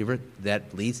 the unbeliever,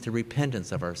 that leads to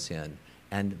repentance of our sin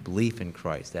and belief in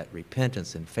Christ, that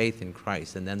repentance and faith in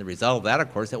Christ. And then the result of that,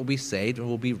 of course, that we'll be saved and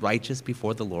we'll be righteous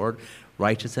before the Lord,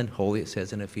 righteous and holy, it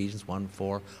says in Ephesians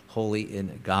 1:4, holy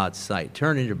in God's sight.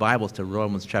 Turn in your Bibles to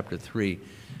Romans chapter 3.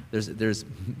 There's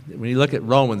when you look at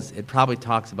Romans, it probably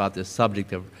talks about this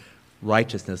subject of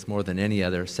righteousness more than any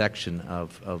other section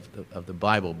of the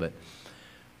Bible. But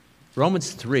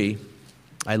Romans 3,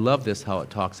 I love this, how it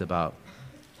talks about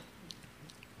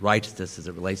righteousness as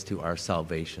it relates to our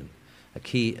salvation. A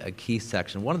key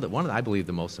section. One of the I believe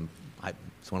the most.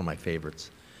 It's one of my favorites.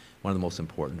 One of the most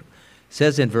important. It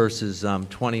says in verses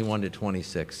 21 to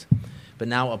 26, but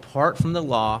now apart from the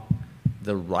law,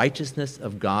 the righteousness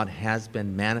of God has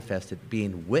been manifested,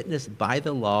 being witnessed by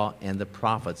the law and the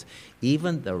prophets,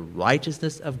 even the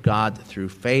righteousness of God through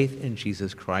faith in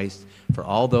Jesus Christ for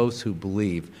all those who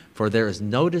believe. For there is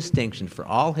no distinction, for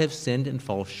all have sinned and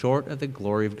fall short of the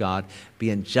glory of God,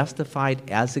 being justified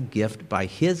as a gift by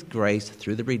his grace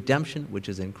through the redemption which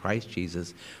is in Christ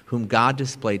Jesus, whom God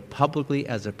displayed publicly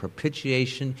as a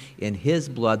propitiation in his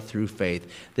blood through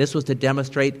faith. This was to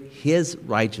demonstrate his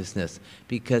righteousness,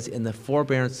 because in the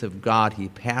forbearance of God he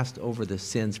passed over the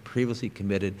sins previously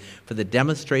committed, for the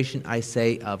demonstration, I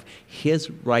say, of his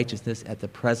righteousness at the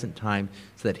present time,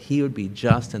 so that he would be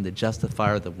just and the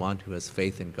justifier of the one who has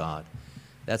faith in God.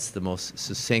 That's the most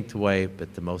succinct way,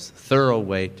 but the most thorough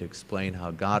way to explain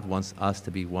how God wants us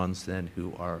to be ones then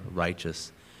who are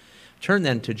righteous. Turn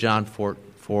then to John 4,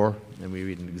 and we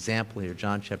read an example here.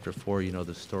 John chapter 4, you know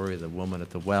the story of the woman at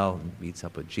the well and meets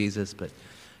up with Jesus, but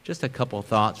just a couple of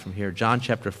thoughts from here. John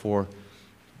chapter 4,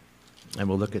 and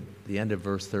we'll look at the end of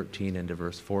verse 13 into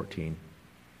verse 14.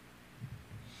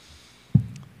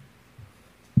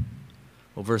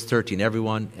 Well, verse 13,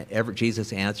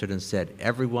 Jesus answered and said,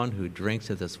 everyone who drinks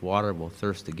of this water will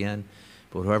thirst again,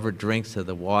 but whoever drinks of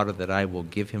the water that I will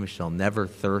give him shall never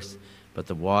thirst, but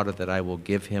the water that I will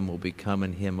give him will become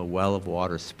in him a well of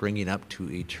water springing up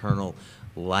to eternal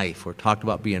life. We're talking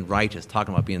about being righteous,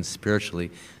 talking about being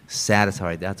spiritually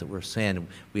satisfied. That's what we're saying.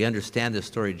 We understand this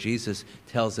story. Jesus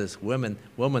tells this woman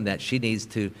that she needs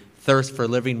to thirst for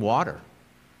living water.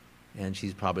 And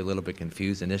she's probably a little bit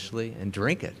confused initially, and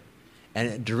drink it.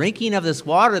 And drinking of this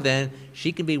water, then,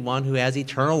 she can be one who has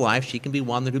eternal life. She can be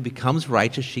one who becomes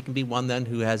righteous. She can be one then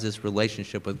who has this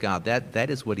relationship with God. That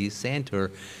is what he's saying to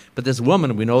her. But this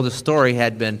woman, we know the story,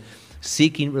 had been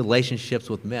seeking relationships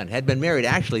with men, had been married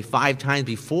actually 5 times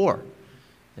before,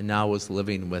 and now was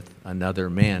living with another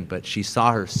man. But she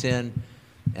saw her sin.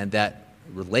 and that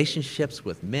relationships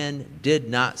with men did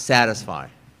not satisfy.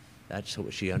 That's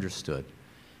what she understood.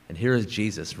 And here is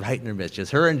Jesus right in her midst,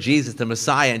 just her and Jesus, the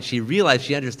Messiah, and she realized,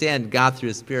 she understands God through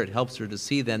His Spirit helps her to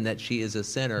see then that she is a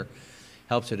sinner,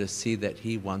 helps her to see that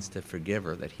He wants to forgive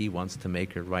her, that He wants to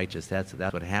make her righteous. That's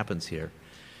what happens here.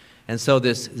 And so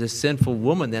this sinful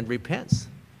woman then repents,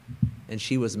 and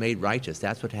she was made righteous.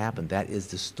 That's what happened. That is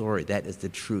the story. That is the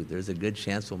truth. There's a good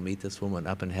chance we'll meet this woman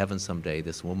up in heaven someday,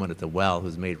 this woman at the well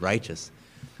who's made righteous.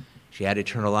 She had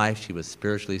eternal life. She was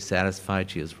spiritually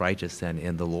satisfied. She is righteous then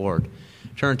in the Lord.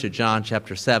 Turn to John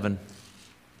chapter 7,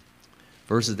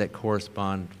 verses that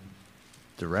correspond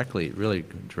directly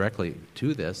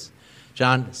to this.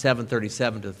 John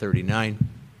 7:37 to 39.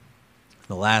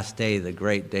 The last day, the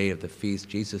great day of the feast,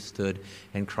 Jesus stood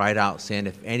and cried out, saying,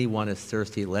 "If anyone is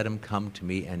thirsty, let him come to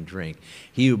me and drink.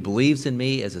 He who believes in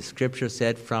me, as the Scripture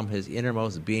said, from his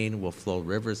innermost being will flow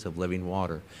rivers of living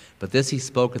water." But this he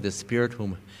spoke of the Spirit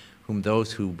whom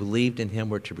those who believed in him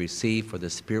were to receive, for the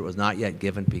Spirit was not yet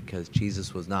given because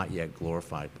Jesus was not yet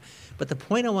glorified. But the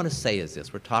point I want to say is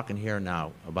this. We're talking here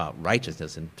now about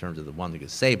righteousness in terms of the one that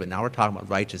gets saved, but now we're talking about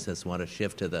righteousness. I want to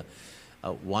shift to the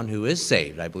one who is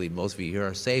saved. I believe most of you here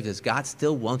are saved. Is God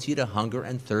still wants you to hunger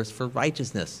and thirst for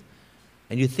righteousness.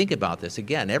 And you think about this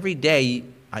again. Every day,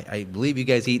 I believe you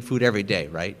guys eat food every day,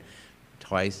 right?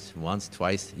 Once,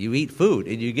 twice. You eat food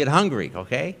and you get hungry,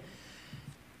 okay?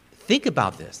 Think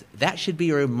about this. That should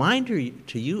be a reminder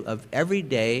to you of every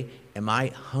day, am I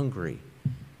hungry?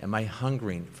 Am I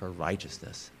hungering for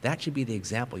righteousness? That should be the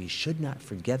example. You should not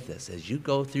forget this. As you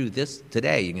go through this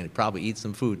today, you're going to probably eat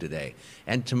some food today.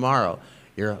 And tomorrow,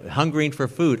 you're hungering for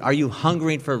food. Are you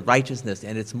hungering for righteousness?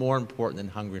 And it's more important than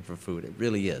hungering for food. It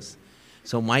really is.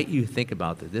 So might you think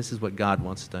about that. This is what God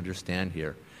wants us to understand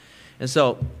here. And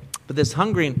so, but this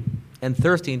hungering and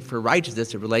thirsting for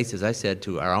righteousness, it relates, as I said,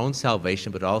 to our own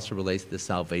salvation, but also relates to the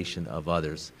salvation of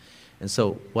others. And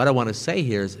so what I want to say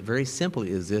here is very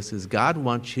simply is this, is God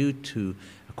wants you to,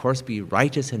 of course, be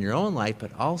righteous in your own life,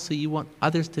 but also you want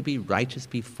others to be righteous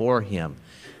before Him.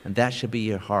 And that should be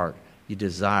your heart, your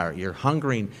desire. You're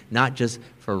hungering not just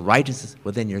for righteousness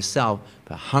within yourself,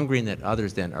 but hungering that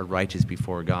others then are righteous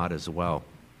before God as well.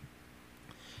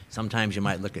 Sometimes you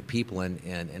might look at people,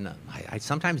 and I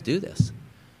sometimes do this.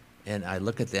 And I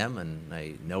look at them, and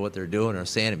I know what they're doing or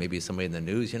saying. It may be somebody in the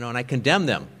news, and I condemn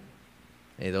them.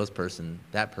 Hey, that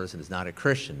person is not a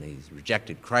Christian. He's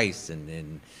rejected Christ,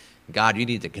 and God, you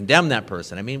need to condemn that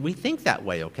person. I mean, we think that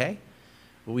way, okay?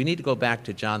 But we need to go back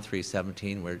to John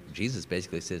 3:17, where Jesus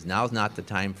basically says, now's not the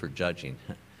time for judging.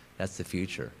 That's the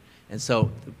future. And so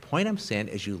the point I'm saying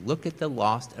is you look at the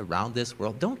lost around this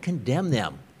world, don't condemn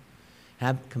them.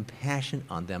 Have compassion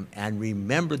on them, and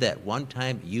remember that one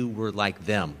time you were like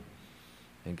them.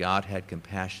 And God had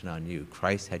compassion on you.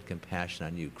 Christ had compassion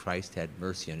on you. Christ had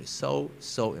mercy on you.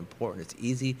 So important. It's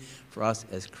easy for us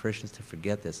as Christians to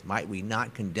forget this. Might we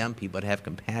not condemn people, but have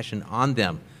compassion on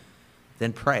them?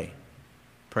 Then pray.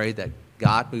 Pray that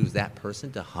God moves that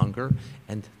person to hunger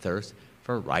and thirst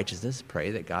for righteousness.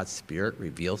 Pray that God's Spirit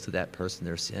reveals to that person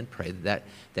their sin. Pray that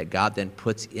God then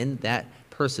puts in that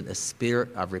person a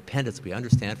spirit of repentance. We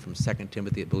understand from 2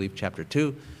 Timothy, I believe, chapter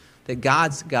 2, that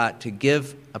God's got to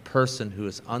give a person who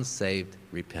is unsaved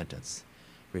repentance.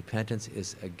 Repentance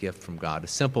is a gift from God. A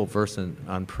simple verse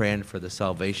on praying for the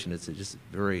salvation is just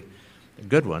very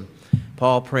good one.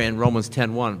 Paul praying Romans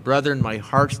 10:1, "Brethren, my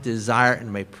heart's desire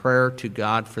and my prayer to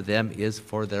God for them is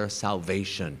for their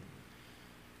salvation."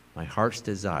 My heart's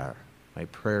desire, my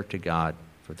prayer to God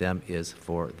for them is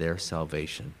for their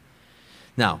salvation.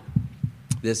 Now,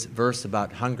 this verse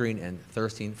about hungering and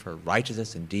thirsting for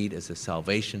righteousness indeed is a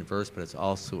salvation verse, but it's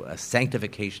also a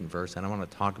sanctification verse, and I want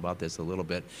to talk about this a little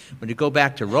bit. When you go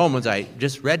back to Romans, I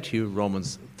just read to you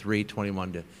Romans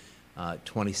 3:21 to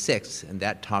 26, and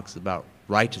that talks about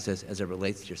righteousness as it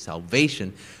relates to your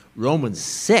salvation. Romans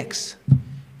 6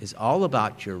 is all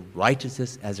about your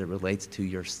righteousness as it relates to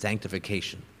your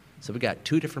sanctification. So we got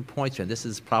two different points here, and this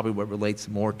is probably what relates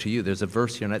more to you. There's a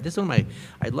verse here, and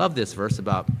I love this verse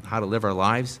about how to live our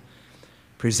lives.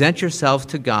 "Present yourselves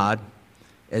to God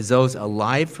as those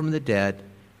alive from the dead,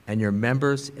 and your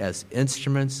members as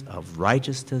instruments of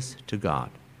righteousness to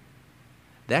God."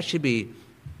 That should be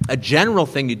a general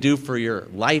thing you do for your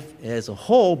life as a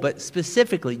whole, but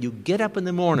specifically, you get up in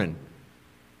the morning,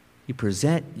 you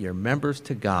present your members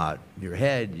to God, your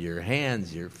head, your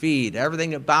hands, your feet,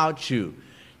 everything about you.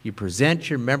 You present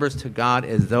your members to God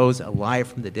as those alive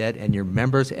from the dead, and your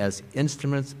members as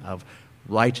instruments of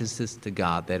righteousness to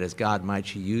God. That is, God,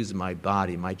 might you use my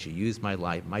body, might you use my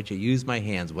life, might you use my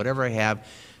hands, whatever I have,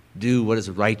 do what is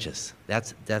righteous.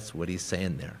 That's what he's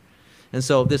saying there. And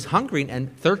so this hungering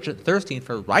and thirsting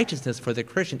for righteousness for the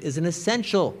Christian is an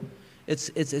essential. It's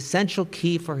essential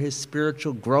key for his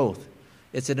spiritual growth.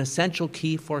 It's an essential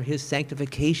key for his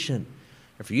sanctification.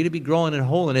 And for you to be growing in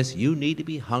holiness, you need to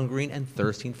be hungering and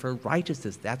thirsting for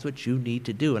righteousness. That's what you need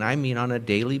to do, and I mean on a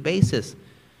daily basis.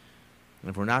 And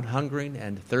if we're not hungering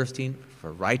and thirsting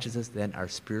for righteousness, then our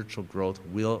spiritual growth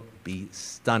will be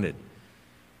stunted.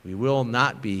 We will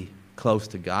not be close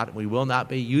to God. We will not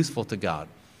be useful to God.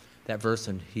 That verse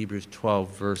in Hebrews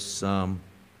 12, verse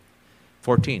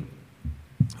 14.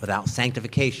 Without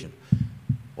sanctification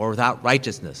or without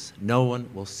righteousness, no one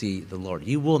will see the Lord.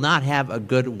 You will not have a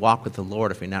good walk with the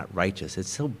Lord if you're not righteous. It's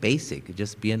so basic,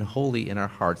 just being holy in our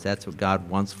hearts. That's what God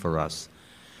wants for us.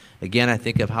 Again, I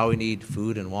think of how we need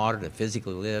food and water to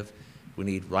physically live. We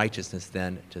need righteousness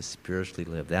then to spiritually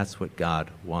live. That's what God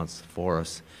wants for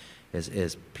us.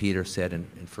 As Peter said in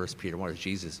 1 Peter 1, as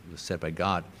Jesus was said by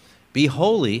God, be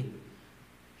holy,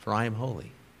 for I am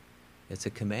holy. It's a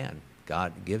command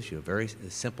God gives you, a very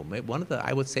simple. One of the,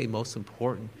 I would say, most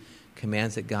important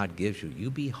commands that God gives you.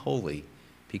 You be holy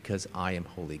because I am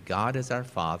holy. God is our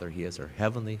Father. He is our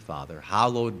heavenly Father.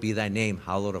 Hallowed be thy name.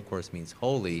 Hallowed, of course, means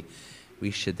holy.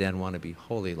 We should then want to be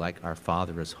holy like our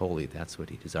Father is holy. That's what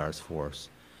he desires for us.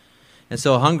 And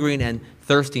so hungering and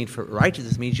thirsting for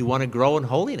righteousness means you want to grow in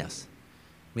holiness.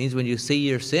 It means when you see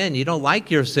your sin, you don't like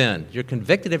your sin. You're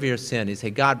convicted of your sin. You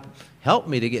say, God, help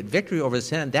me to get victory over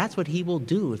sin. And that's what he will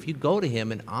do if you go to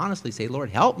him and honestly say, Lord,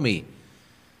 help me.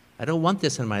 I don't want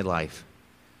this in my life.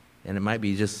 And it might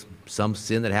be just some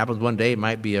sin that happens one day. It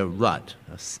might be a rut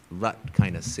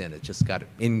kind of sin. It just got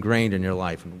ingrained in your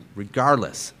life. And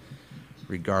regardless.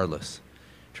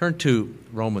 Turn to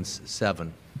Romans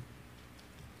 7.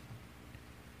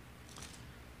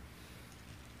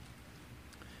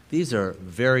 These are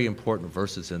very important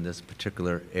verses in this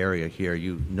particular area here.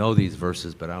 You know these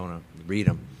verses, but I want to read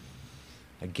them.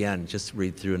 Again, just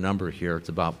read through a number here. It's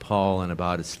about Paul and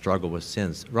about his struggle with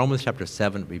sins. Romans chapter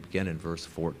 7, we begin in verse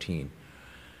 14.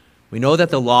 We know that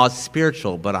the law is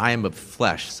spiritual, but I am of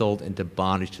flesh, sold into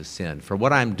bondage to sin. For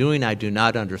what I am doing I do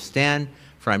not understand,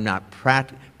 for I am not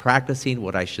practicing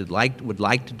what I would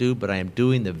like to do, but I am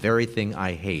doing the very thing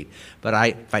I hate. But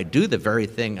if I do the very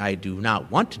thing I do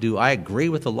not want to do, I agree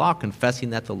with the law,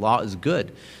 confessing that the law is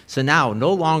good. So now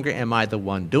no longer am I the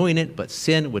one doing it, but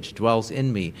sin which dwells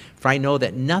in me. For I know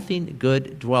that nothing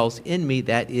good dwells in me,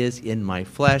 that is, in my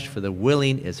flesh. For the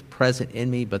willing is present in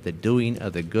me, but the doing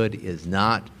of the good is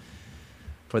not.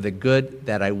 For the good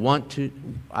that I want,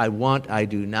 I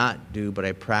do not do, but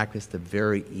I practice the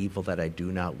very evil that I do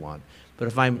not want. But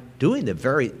if I'm doing the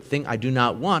very thing I do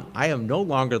not want, I am no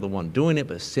longer the one doing it,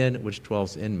 but sin which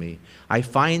dwells in me. I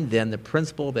find then the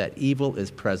principle that evil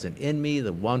is present in me,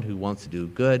 the one who wants to do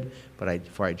good,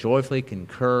 for I joyfully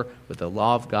concur with the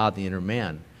law of God, the inner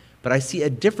man. But I see a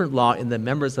different law in the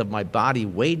members of my body,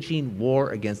 waging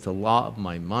war against the law of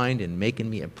my mind and making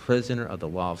me a prisoner of the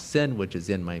law of sin, which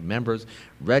is in my members.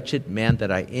 Wretched man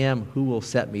that I am, who will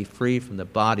set me free from the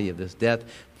body of this death?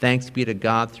 Thanks be to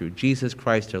God through Jesus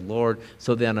Christ our Lord.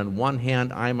 So then on one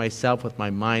hand, I myself with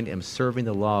my mind am serving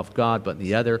the law of God, but in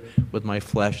the other, with my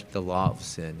flesh, the law of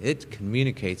sin. It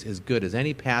communicates as good as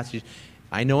any passage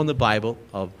I know in the Bible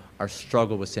of our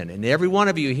struggle with sin. And every one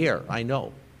of you here, I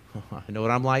know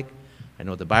what I'm like. I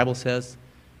know what the Bible says.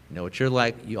 I know what you're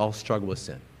like. You all struggle with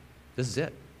sin. This is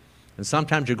it. And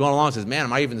sometimes you're going along and says, man,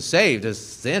 am I even saved? This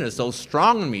sin is so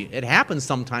strong in me. It happens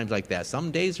sometimes like that.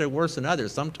 Some days are worse than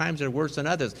others. Sometimes they're worse than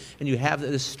others. And you have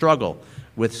this struggle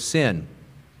with sin.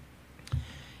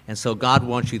 And so God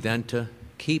wants you then to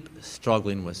keep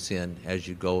struggling with sin as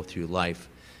you go through life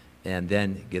and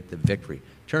then get the victory.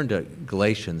 Turn to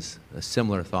Galatians, a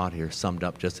similar thought here summed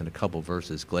up just in a couple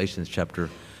verses. Galatians chapter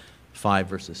 5,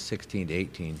 verses 16 to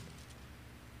 18.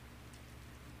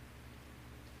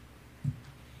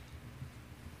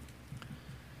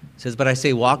 It says, but I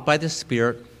say, walk by the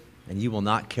Spirit, and you will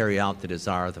not carry out the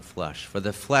desire of the flesh. For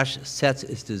the flesh sets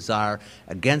its desire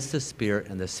against the Spirit,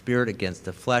 and the Spirit against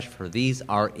the flesh, for these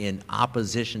are in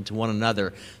opposition to one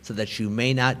another, so that you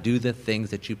may not do the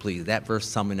things that you please. That verse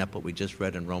summing up what we just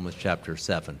read in Romans chapter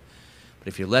 7. But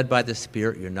if you're led by the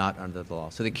Spirit, you're not under the law.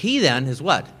 So the key then is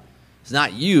what? It's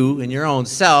not you and your own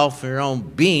self, your own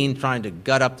being, trying to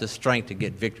gut up the strength to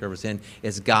get victory over sin.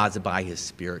 It's God's by his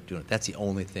Spirit doing it. That's the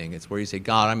only thing. It's where you say,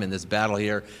 God, I'm in this battle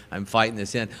here. I'm fighting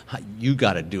this sin. You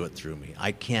got to do it through me.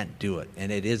 I can't do it.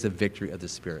 And it is a victory of the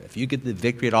Spirit. If you get the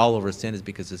victory at all over sin, it's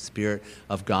because the Spirit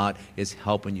of God is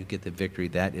helping you get the victory.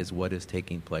 That is what is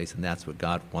taking place, and that's what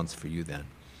God wants for you then.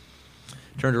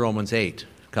 Turn to Romans 8,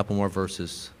 a couple more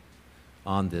verses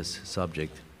on this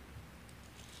subject.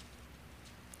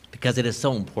 The because it is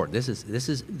so important.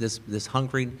 This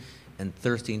hungering and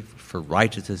thirsting for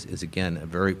righteousness is, again,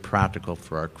 very practical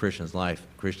for our Christian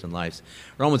lives.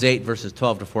 Romans 8, verses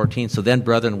 12 to 14. So then,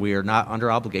 brethren, we are not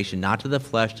under obligation, not to the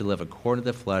flesh, to live according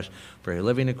to the flesh. For if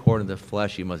living according to the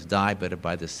flesh, you must die, but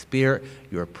by the Spirit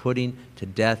you are putting to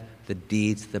death the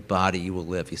deeds of the body, you will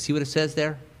live. You see what it says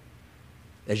there?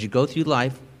 As you go through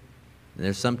life, and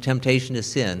there's some temptation to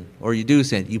sin, or you do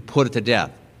sin, you put it to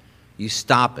death. You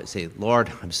stop it, say,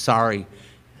 Lord, I'm sorry,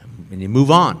 and you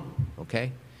move on,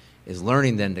 okay? Is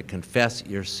learning then to confess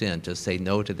your sin, to say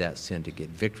no to that sin, to get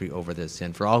victory over this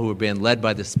sin. For all who are being led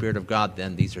by the Spirit of God,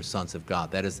 then these are sons of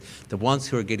God. That is, the ones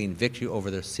who are getting victory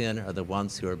over their sin are the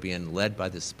ones who are being led by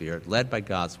the Spirit, led by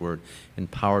God's Word,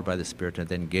 empowered by the Spirit, and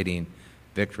then getting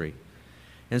victory.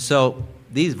 And so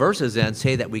these verses then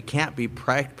say that we can't be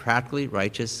practically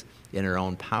righteous in our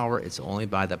own power. It's only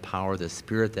by the power of the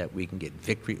Spirit that we can get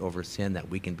victory over sin, that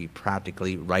we can be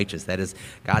practically righteous. That is,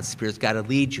 God's Spirit's got to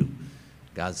lead you.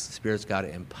 God's Spirit's got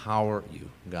to empower you.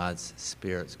 God's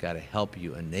Spirit's got to help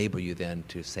you, enable you then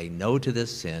to say no to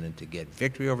this sin and to get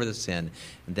victory over the sin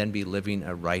and then be living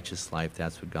a righteous life.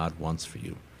 That's what God wants for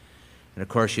you. And of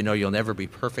course, you know you'll never be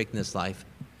perfect in this life,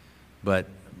 but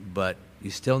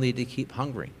you still need to keep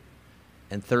hungering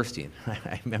and thirsting.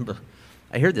 I remember,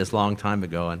 I heard this a long time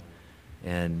ago,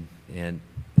 and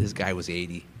this guy was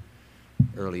 80.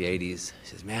 Early 80s. He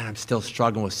says, man, I'm still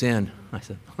struggling with sin. I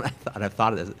said, I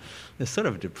thought of this. It's sort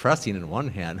of depressing in one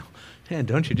hand. Man,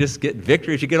 don't you just get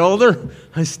victory as you get older?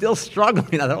 I'm still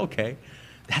struggling. I thought, okay,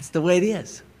 that's the way it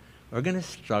is. We're going to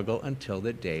struggle until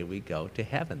the day we go to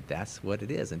heaven. That's what it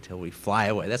is, until we fly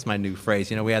away. That's my new phrase.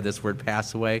 You know, we have this word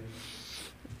pass away. You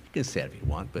can say it if you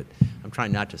want, but I'm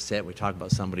trying not to say it. We talk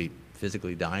about somebody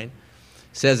physically dying.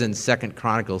 It says in 2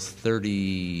 Chronicles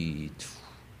 20:21.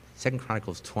 2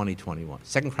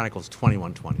 Chronicles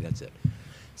 21:20, that's it.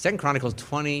 2 Chronicles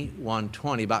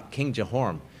 21:20 about King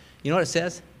Jehoram. You know what it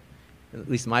says? At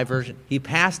least my version. He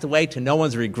passed away to no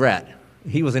one's regret.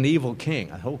 He was an evil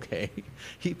king. Okay.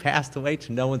 He passed away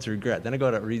to no one's regret. Then I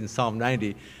go to reading Psalm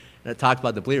 90, and it talks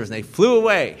about the believers, and they flew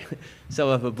away.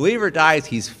 So if a believer dies,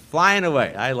 he's flying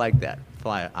away. I like that.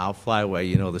 I'll fly away.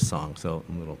 You know the song, so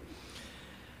I'm a little...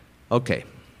 Okay.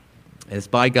 It's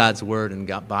by God's Word and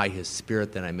by His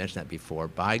Spirit, that I mentioned that before,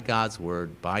 by God's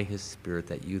Word, by His Spirit,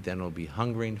 that you then will be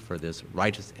hungering for this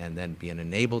righteous and then being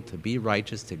enabled to be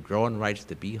righteous, to grow in righteousness,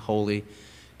 to be holy,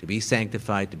 to be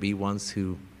sanctified, to be ones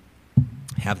who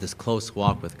have this close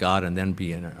walk with God and then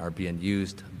are being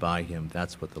used by Him.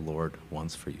 That's what the Lord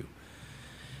wants for you.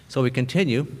 So we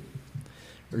continue.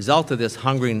 The result of this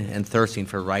hungering and thirsting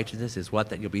for righteousness is what?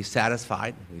 That you'll be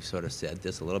satisfied. We sort of said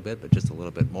this a little bit, but just a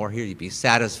little bit more here. You'll be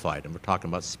satisfied, and we're talking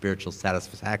about spiritual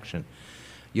satisfaction.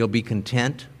 You'll be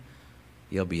content.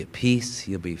 You'll be at peace.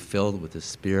 You'll be filled with the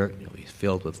Spirit. You'll be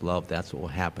filled with love. That's what will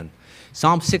happen.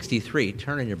 Psalm 63.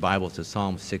 Turn in your Bibles to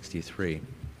Psalm 63.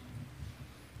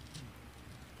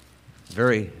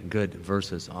 Very good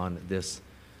verses on this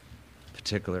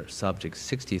particular subject.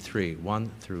 63,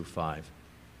 1 through 5.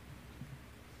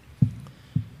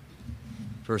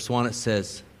 Verse 1, it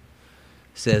says,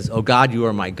 O God, you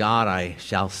are my God. I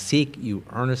shall seek you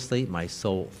earnestly. My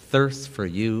soul thirsts for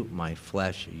you. My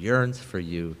flesh yearns for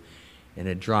you in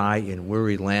a dry and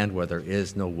weary land where there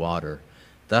is no water.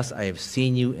 Thus I have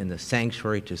seen you in the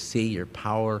sanctuary to see your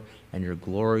power and your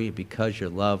glory. Because your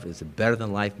love is better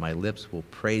than life, my lips will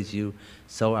praise you.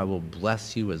 So I will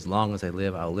bless you as long as I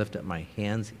live. I will lift up my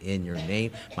hands in your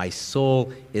name. My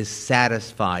soul is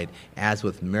satisfied as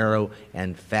with marrow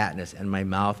and fatness, and my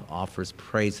mouth offers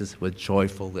praises with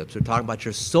joyful lips. We're talking about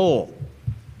your soul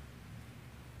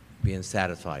being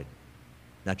satisfied,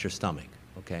 not your stomach,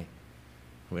 okay?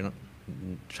 We don't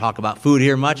talk about food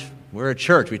here much. We're a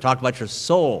church. We talk about your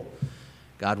soul.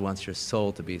 God wants your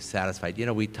soul to be satisfied. You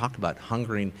know, we talk about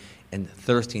hungering and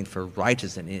thirsting for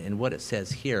righteousness, and what it says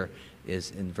here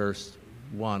is in verse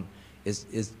 1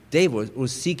 is David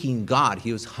was seeking God.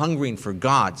 He was hungering for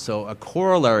God. So a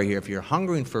corollary here, if you're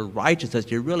hungering for righteousness,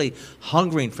 you're really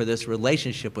hungering for this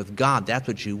relationship with God. That's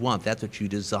what you want. That's what you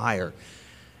desire.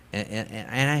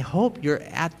 And I hope you're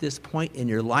at this point in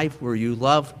your life where you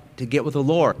love to get with the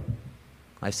Lord.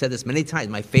 I've said this many times.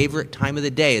 My favorite time of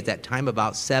the day is that time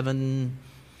about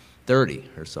 7:30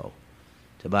 or so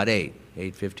to about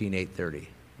 8:15, 8:30.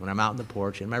 When I'm out on the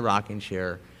porch in my rocking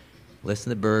chair, listen to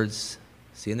the birds,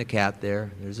 seeing the cat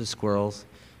there, there's the squirrels.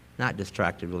 Not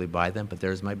distracted really by them, but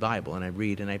there's my Bible, and I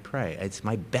read and I pray. It's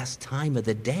my best time of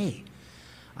the day.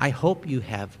 I hope you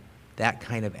have that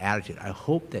kind of attitude. I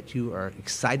hope that you are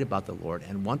excited about the Lord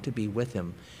and want to be with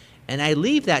Him. And I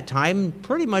leave that time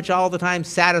pretty much all the time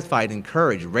satisfied,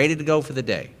 encouraged, ready to go for the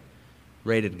day.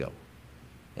 ready to go.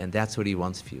 And that's what he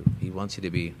wants for you. He wants you to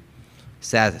be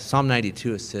sad. Psalm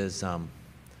 92, it says,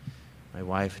 my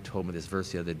wife told me this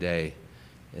verse the other day.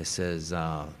 It says,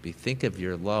 think of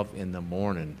your love in the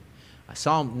morning.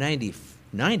 Psalm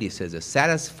 90 says,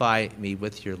 satisfy me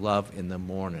with your love in the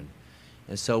morning.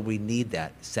 And so we need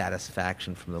that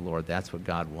satisfaction from the Lord. That's what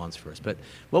God wants for us. But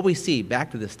what we see, back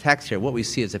to this text here, what we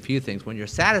see is a few things. When you're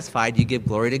satisfied, you give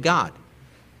glory to God,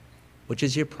 which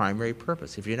is your primary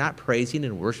purpose. If you're not praising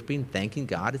and worshiping, thanking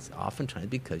God, it's oftentimes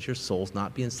because your soul's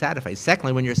not being satisfied.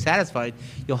 Secondly, when you're satisfied,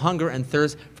 you'll hunger and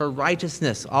thirst for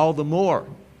righteousness all the more.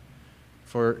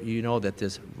 For you know that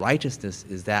this righteousness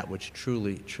is that which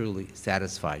truly, truly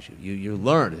satisfies you. You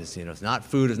learn, it's not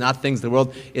food, it's not things of the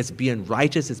world. It's being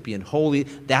righteous, it's being holy.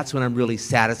 That's when I'm really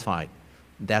satisfied.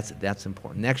 That's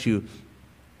important. Next, you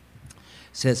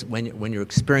says when you're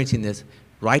experiencing this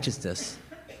righteousness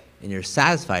and you're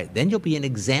satisfied, then you'll be an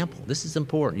example. This is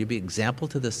important. You'll be an example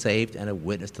to the saved and a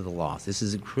witness to the lost. This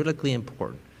is critically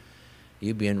important.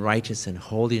 You being righteous and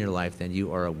holy in your life, then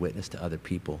you are a witness to other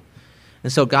people.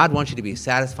 And so God wants you to be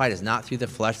satisfied. It's not through the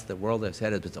flesh that the world has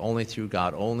said it, but it's only through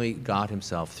God. Only God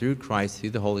himself, through Christ, through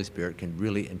the Holy Spirit, can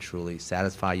really and truly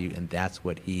satisfy you, and that's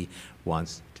what he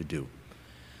wants to do.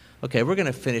 Okay, we're going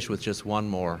to finish with just one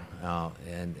more,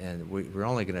 and we're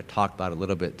only going to talk about it a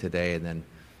little bit today, and then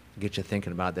get you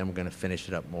thinking about it. Then we're going to finish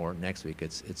it up more next week.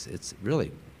 It's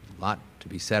really a lot to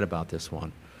be said about this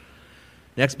one.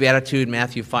 Next beatitude,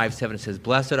 Matthew 5:7, says,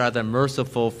 blessed are the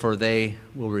merciful, for they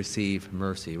will receive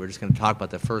mercy. We're just going to talk about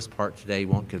the first part today.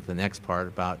 We won't get to the next part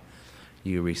about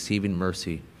you receiving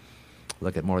mercy.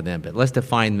 Look at more then. But let's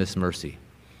define this mercy.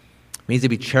 It means to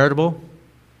be charitable,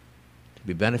 to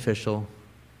be beneficial,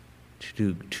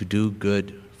 to do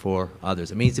good for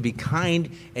others. It means to be kind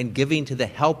and giving to the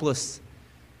helpless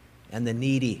and the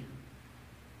needy.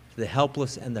 The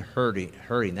helpless and the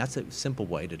hurting. That's a simple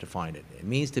way to define it. It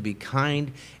means to be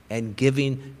kind and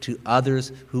giving to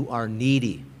others who are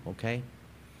needy, okay?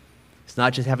 It's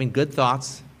not just having good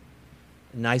thoughts,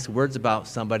 nice words about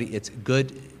somebody. It's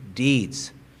good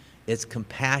deeds. It's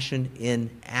compassion in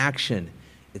action.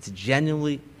 It's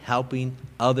genuinely helping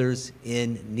others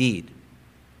in need.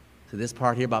 So this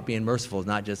part here about being merciful is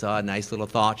not just a nice little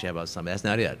thought you have about somebody. That's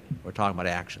not it. We're talking about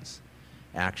actions.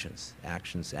 Actions.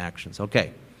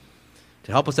 Okay.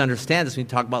 To help us understand this, we need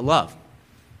to talk about love.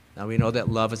 Now, we know that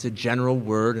love is a general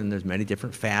word, and there's many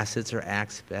different facets or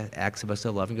acts of us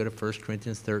of love. You can go to 1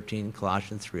 Corinthians 13,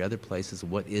 Colossians 3, other places.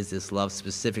 What is this love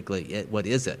specifically? What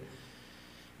is it?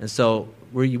 And so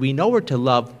we know we're to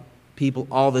love people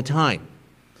all the time.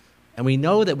 And we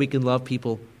know that we can love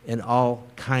people in all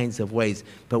kinds of ways.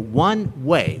 But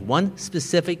one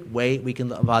specific way we can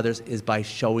love others is by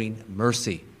showing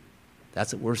mercy.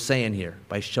 That's what we're saying here,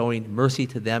 by showing mercy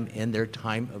to them in their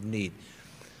time of need.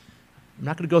 I'm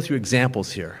not going to go through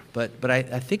examples here, but I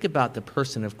think about the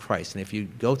person of Christ. And if you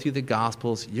go through the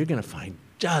Gospels, you're going to find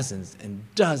dozens and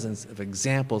dozens of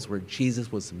examples where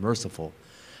Jesus was merciful.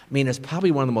 I mean, it's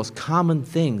probably one of the most common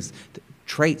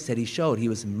traits that he showed. He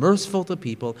was merciful to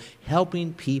people,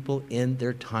 helping people in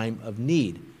their time of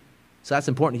need. So that's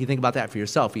important. You think about that for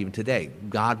yourself even today.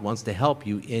 God wants to help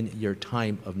you in your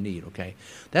time of need, okay?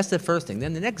 That's the first thing.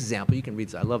 Then the next example, you can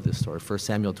read, I love this story, 1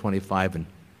 Samuel 25, and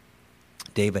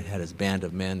David had his band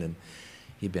of men, and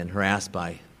he'd been harassed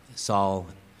by Saul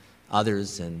and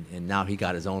others, and now he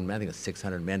got his own men. I think it was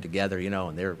 600 men together,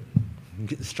 and they're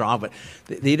strong, but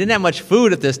they didn't have much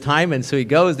food at this time, and so he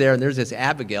goes there, and there's this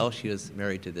Abigail. She was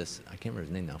married to this, I can't remember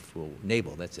his name now,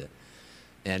 Nabal, that's it.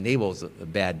 And Nabal's a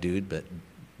bad dude, but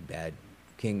bad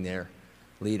king there,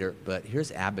 leader. But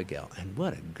here's Abigail, and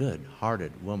what a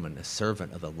good-hearted woman, a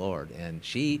servant of the Lord. And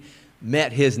she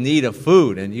met his need of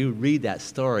food, and you read that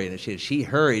story, and she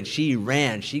hurried, she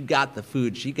ran, she got the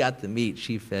food, she got the meat,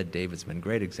 she fed David's men.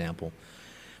 Great example.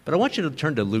 But I want you to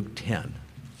turn to Luke 10.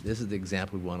 This is the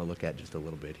example we want to look at just a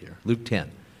little bit here. Luke 10,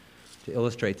 to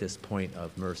illustrate this point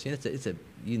of mercy. And it's a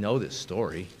you know this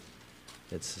story.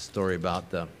 It's a story about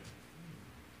the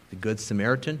Good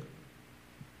Samaritan.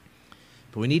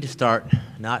 But we need to start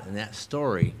not in that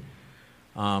story.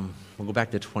 We'll go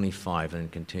back to 25 and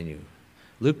continue.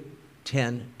 Luke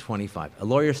 10:25. A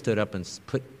lawyer stood up and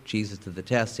put Jesus to the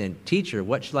test, saying, "Teacher,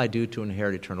 what shall I do to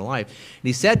inherit eternal life?" And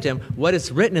he said to him, "What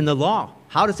is written in the law?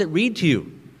 How does it read to you?"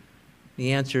 And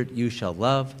he answered, "You shall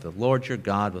love the Lord your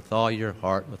God with all your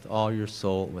heart, with all your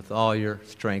soul, with all your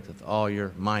strength, with all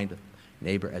your mind,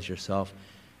 neighbor as yourself."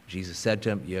 Jesus said to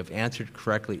him, "You have answered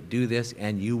correctly. Do this,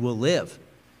 and you will live."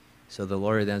 So the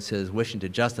lawyer then says, wishing to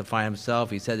justify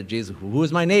himself, he said to Jesus, "Who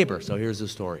is my neighbor?" So here's the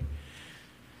story.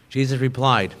 Jesus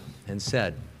replied and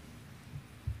said,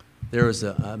 There was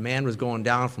a man was going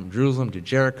down from Jerusalem to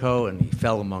Jericho, and he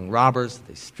fell among robbers.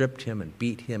 They stripped him and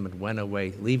beat him and went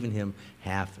away, leaving him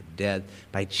half dead.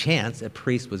 By chance, a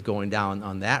priest was going down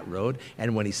on that road,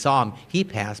 and when he saw him, he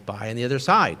passed by on the other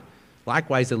side.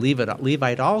 Likewise, the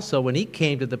Levite also, when he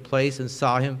came to the place and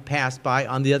saw him, passed by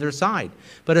on the other side.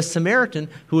 But a Samaritan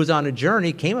who was on a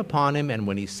journey came upon him, and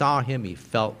when he saw him, he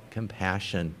felt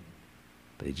compassion.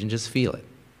 But he didn't just feel it.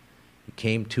 He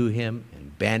came to him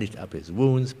and bandaged up his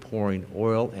wounds, pouring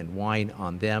oil and wine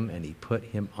on them, and he put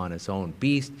him on his own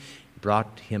beast,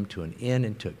 brought him to an inn,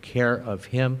 and took care of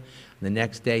him. And the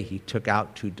next day he took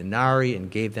out 2 denarii and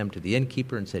gave them to the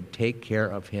innkeeper and said, "Take care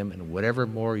of him, and whatever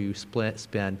more you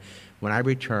spend, when I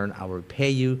return, I will repay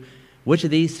you. Which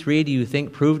of these 3 do you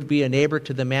think proved to be a neighbor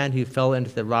to the man who fell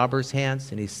into the robber's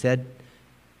hands?" And he said,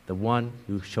 "The one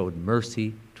who showed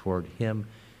mercy toward him."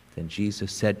 Then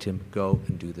Jesus said to him, "Go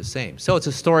and do the same." So it's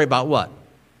a story about what?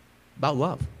 About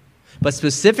love. But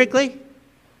specifically,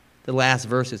 the last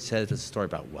verse, it says it's a story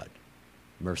about what?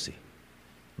 Mercy.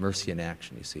 Mercy in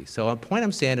action, you see. So a point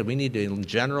I'm saying is we need to, in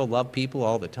general, love people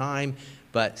all the time.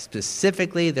 But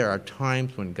specifically, there are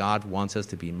times when God wants us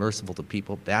to be merciful to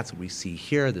people. That's what we see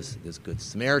here, this Good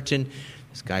Samaritan.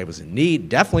 This guy was in need,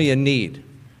 definitely in need.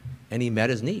 And he met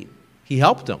his need. He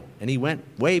helped him, and he went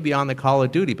way beyond the call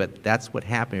of duty, but that's what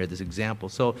happened here, this example.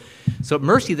 So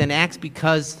mercy then acts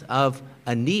because of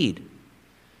a need.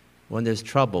 When there's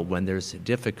trouble, when there's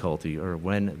difficulty, or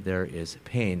when there is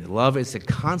pain. Love is a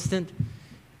constant,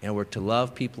 and we're to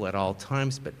love people at all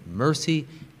times, but mercy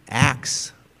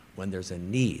acts when there's a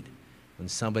need, when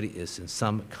somebody is in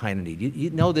some kind of need.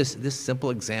 You know this simple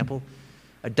example?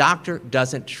 A doctor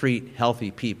doesn't treat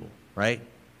healthy people, right?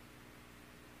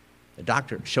 The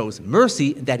doctor shows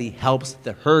mercy that he helps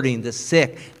the hurting, the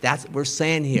sick. That's what we're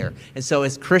saying here. And so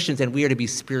as Christians, and we are to be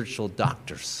spiritual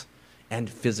doctors and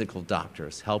physical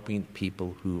doctors, helping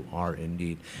people who are in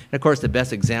need. And of course, the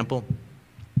best example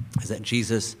is that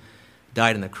Jesus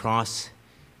died on the cross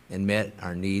and met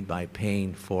our need by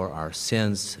paying for our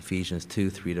sins. Ephesians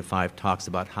 2:3-5 talks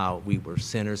about how we were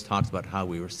sinners, talks about how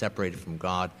we were separated from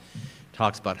God,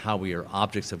 talks about how we are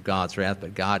objects of God's wrath,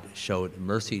 but God showed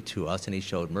mercy to us, and he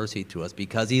showed mercy to us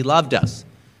because he loved us.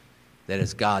 That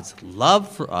is, God's love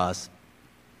for us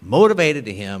motivated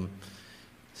to him,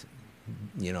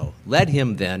 led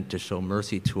him then to show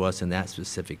mercy to us in that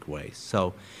specific way.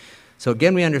 So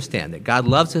again, we understand that God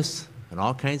loves us in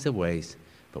all kinds of ways,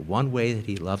 but one way that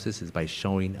he loves us is by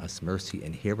showing us mercy,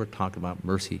 and here we're talking about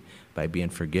mercy by being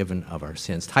forgiven of our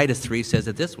sins. Titus 3 says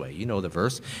it this way, you know the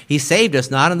verse. He saved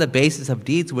us not on the basis of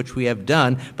deeds which we have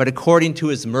done, but according to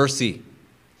his mercy.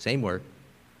 Same word.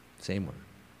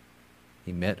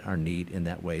 He met our need in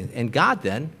that way. And God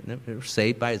then, we're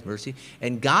saved by his mercy,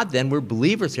 and God then, we're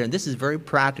believers here, and this is very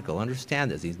practical.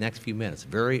 Understand this, these next few minutes,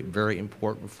 very, very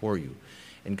important for you.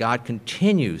 And God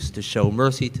continues to show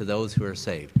mercy to those who are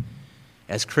saved.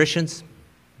 As Christians,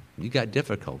 you got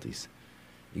difficulties.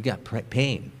 You got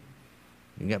pain.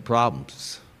 You got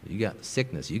problems. You got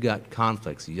sickness. You got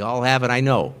conflicts. You all have it, I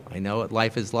know. I know what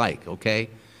life is like, okay?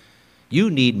 You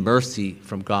need mercy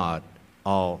from God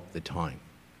all the time.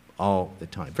 All the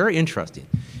time. Very interesting.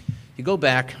 You go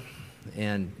back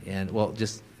and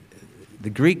just the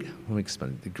Greek, let me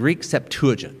explain. The Greek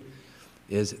Septuagint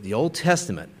is the Old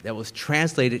Testament that was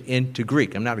translated into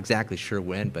Greek. I'm not exactly sure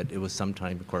when, but it was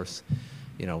sometime, of course,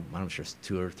 I'm not sure it's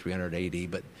 200 or 300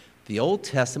 AD, but the Old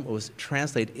Testament was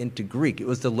translated into Greek. It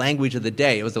was the language of the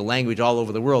day. It was the language all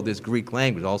over the world. There's Greek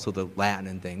language, also the Latin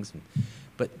and things,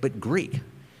 but Greek.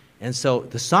 And so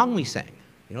the song we sang,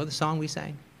 you know the song we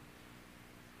sang?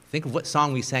 Think of what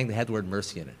song we sang that had the word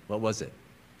mercy in it. What was it?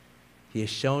 He has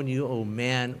shown you, O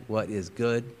man, what is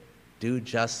good, do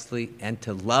justly, and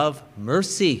to love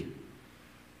mercy.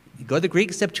 You go to the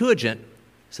Greek Septuagint.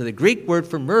 So the Greek word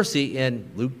for mercy in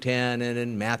Luke 10 and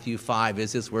in Matthew 5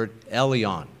 is this word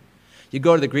elion. You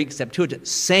go to the Greek Septuagint,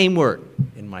 same word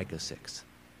in Micah 6.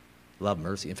 Love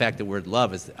mercy. In fact, the word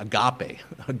love is agape.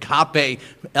 Agape,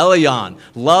 elion.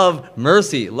 Love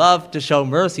mercy. Love to show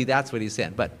mercy. That's what he's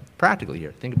saying. But practically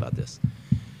here, think about this.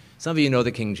 Some of you know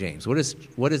the King James. What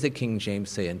does the King James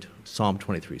say in Psalm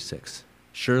 23:6?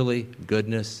 Surely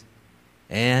goodness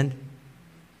and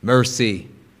mercy.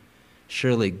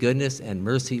 Surely goodness and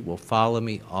mercy will follow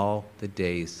me all the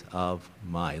days of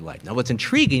my life. Now, what's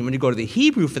intriguing when you go to the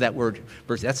Hebrew for that word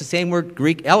mercy, that's the same word,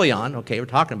 Greek elion, okay, we're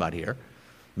talking about here,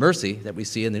 mercy that we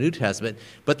see in the New Testament.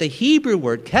 But the Hebrew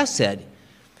word chesed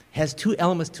has 2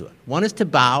 elements to it. One is to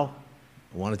bow,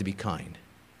 and one is to be kind.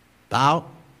 Bow,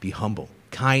 be humble.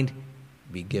 Kind,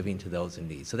 be giving to those in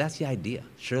need. So that's the idea.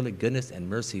 Surely goodness and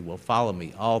mercy will follow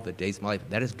me all the days of my life.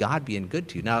 That is God being good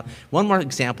to you. Now, one more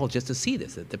example just to see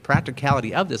this, the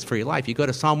practicality of this for your life. You go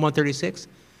to Psalm 136,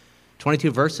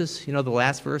 22 verses. You know, the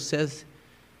last verse says,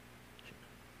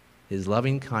 his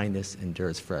loving kindness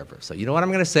endures forever. So you know what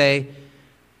I'm going to say?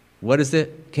 What does the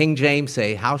King James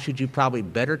say? How should you probably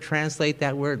better translate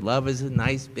that word? Love is a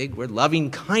nice big word.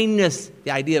 Loving kindness, the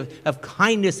idea of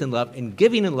kindness and love and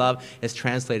giving and love is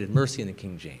translated mercy in the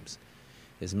King James.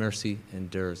 His mercy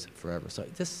endures forever. So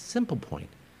this simple point.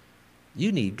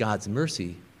 You need God's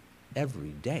mercy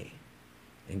every day.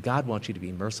 And God wants you to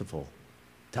be merciful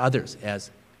to others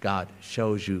as God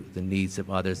shows you the needs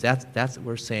of others. That's what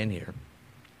we're saying here.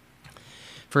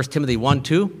 1 Timothy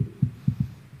 1:2,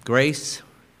 grace,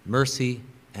 mercy,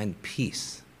 and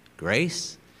peace.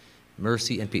 Grace,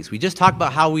 mercy, and peace. We just talked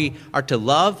about how we are to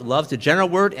love. Love's a general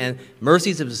word, and mercy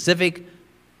is a specific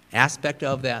aspect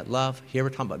of that love. Here we're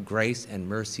talking about grace and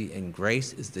mercy, and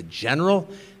grace is the general,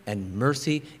 and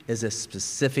mercy is a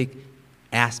specific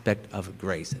aspect of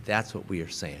grace. That's what we are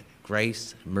saying.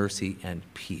 Grace, mercy, and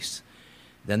peace.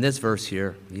 Then this verse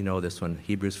here, you know this one,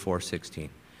 Hebrews 4:16.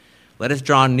 Let us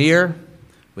draw near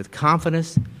with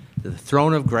confidence to the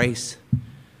throne of grace,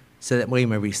 so that we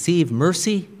may receive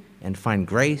mercy and find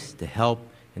grace to help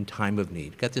in time of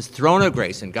need. Got this throne of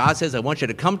grace, and God says, I want you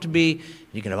to come to me, and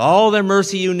you can have all the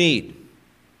mercy you need.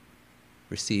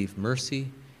 Receive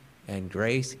mercy and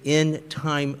grace in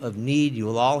time of need. You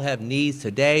will all have needs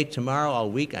today, tomorrow, all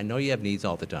week. I know you have needs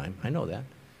all the time. I know that.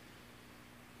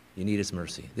 You need his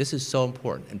mercy. This is so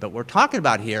important. But we're talking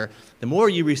about here, the more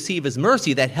you receive his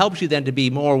mercy, that helps you then to be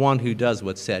more one who does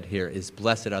what's said here, is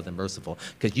blessed are the merciful.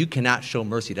 Because you cannot show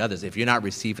mercy to others if you're not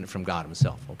receiving it from God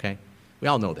himself, okay? We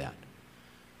all know that.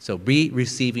 So be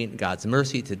receiving God's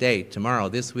mercy today, tomorrow,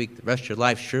 this week, the rest of your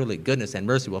life. Surely goodness and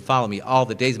mercy will follow me all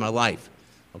the days of my life,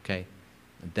 okay?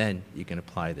 And then you can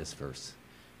apply this verse.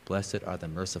 Blessed are the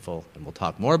merciful. And we'll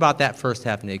talk more about that first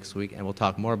half next week, and we'll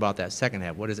talk more about that second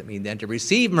half. What does it mean then to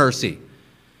receive mercy?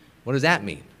 What does that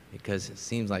mean? Because it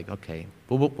seems like, okay,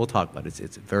 we'll talk about it.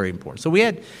 It's very important. So we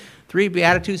had 3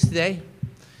 Beatitudes today.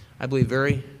 I believe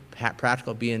very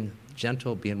practical, being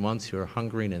gentle, being ones who are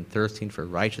hungering and thirsting for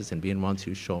righteousness, and being ones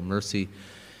who show mercy.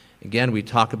 Again, we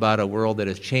talk about a world that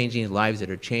is changing, lives that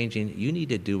are changing. You need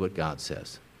to do what God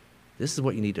says. This is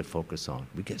what you need to focus on.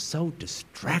 We get so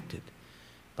distracted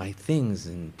by things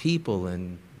and people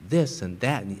and this and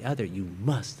that and the other. You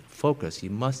must focus. You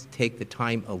must take the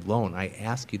time alone. I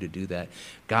ask you to do that.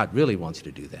 God really wants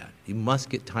you to do that. You must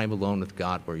get time alone with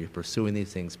God where you're pursuing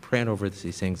these things, praying over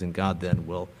these things, and God then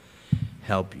will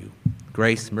help you.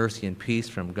 Grace, mercy, and peace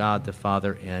from God the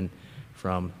Father and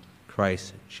from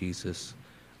Christ Jesus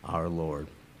our Lord.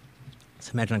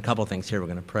 Let's imagine a couple of things here. We're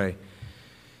going to pray.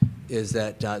 Is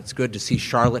that it's good to see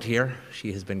Charlotte here.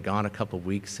 She has been gone a couple of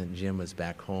weeks, and Jim was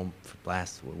back home for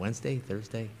last Wednesday.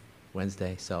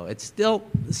 So it's still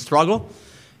a struggle,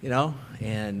 you know,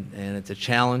 and it's a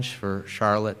challenge for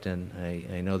Charlotte, and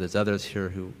I know there's others here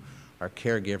who are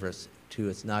caregivers too.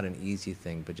 It's not an easy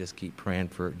thing, but just keep praying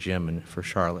for Jim and for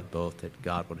Charlotte both, that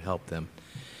God would help them.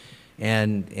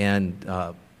 And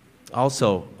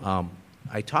also,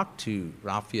 I talked to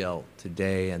Raphael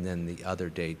today and then the other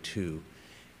day too.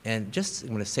 And just I'm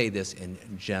going to say this in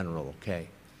general, okay,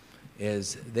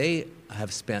 is they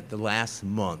have spent the last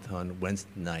month on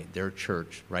Wednesday night, their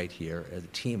church right here, as a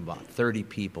team of about 30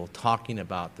 people, talking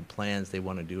about the plans they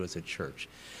want to do as a church.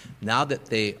 Now that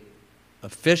they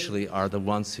officially are the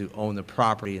ones who own the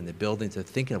property and the buildings, they're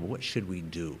thinking of what should we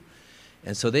do.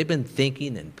 And so they've been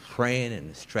thinking and praying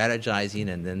and strategizing,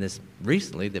 and then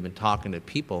recently they've been talking to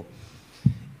people,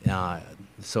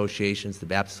 associations, the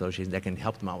Baptist associations, that can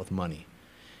help them out with money.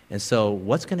 And so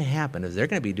what's going to happen is they're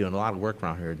going to be doing a lot of work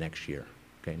around here next year.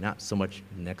 Okay, not so much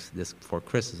this before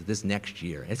Christmas, this next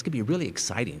year. And it's going to be really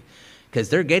exciting because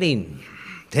they're getting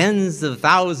tens of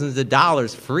thousands of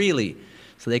dollars freely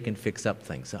so they can fix up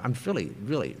things. So I'm really,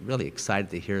 really, really excited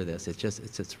to hear this. It's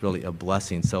just really a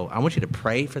blessing. So I want you to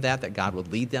pray for that God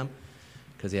would lead them,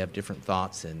 because they have different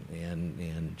thoughts,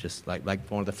 and just like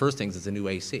one of the first things is a new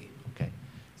AC. Okay,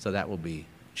 so that will be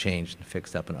changed and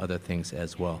fixed up, and other things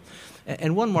as well.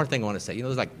 And one more thing I want to say. You know,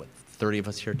 there's like 30 of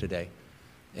us here today,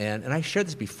 and I shared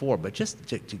this before, but just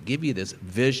to give you this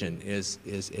vision is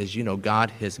you know,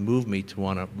 God has moved me to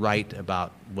want to write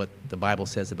about what the Bible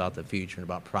says about the future and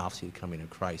about prophecy coming in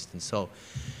Christ. And so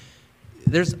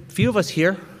there's a few of us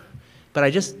here, but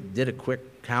I just did a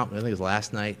quick count. I think it was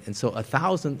last night, and so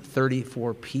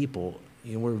 1,034 people,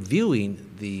 you know, were viewing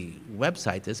the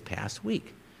website this past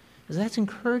week. So that's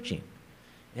encouraging.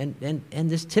 And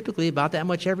there's typically about that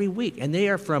much every week. And they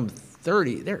are from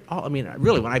 30, they're all, I mean,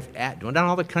 really, when I've gone down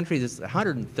all the countries, it's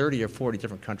 130 or 40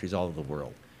 different countries all over the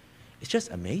world. It's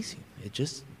just amazing. It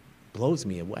just blows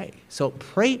me away. So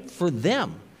pray for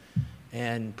them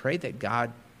and pray that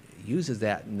God uses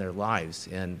that in their lives.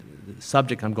 And the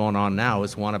subject I'm going on now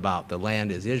is one about the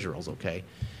land is Israel's, okay?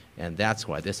 And that's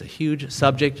why this is a huge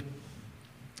subject,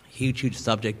 huge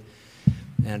subject.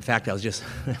 And in fact, I was just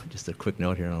a quick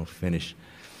note here and I'll finish.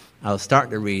 I was starting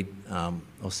to read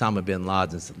Osama bin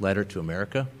Laden's letter to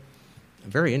America.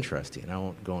 Very interesting. I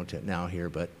won't go into it now here,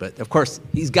 but of course,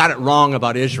 he's got it wrong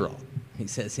about Israel. He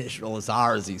says Israel is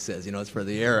ours. He says, it's for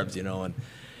the Arabs, and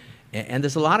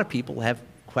there's a lot of people who have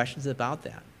questions about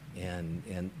that.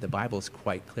 And the Bible is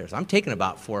quite clear. So I'm taking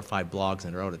about 4 or 5 blogs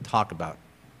in a row to talk about,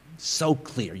 so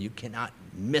clear, you cannot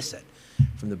miss it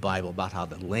from the Bible about how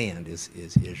the land is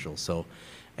Israel. So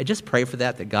I just pray for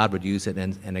that God would use it.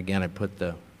 And again, I put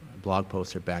the blog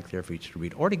poster back there for you to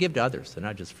read or to give to others. They're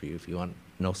not just for you if you want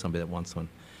to know somebody that wants one.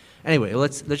 Anyway,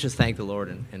 let's just thank the Lord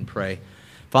and pray.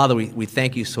 Father, we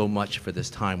thank you so much for this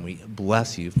time. We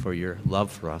bless you for your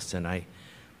love for us. And I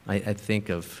think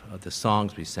of the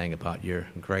songs we sang about your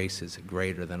grace is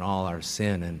greater than all our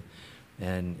sin,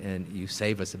 and you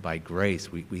save us by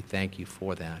grace. We thank you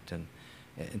for that, and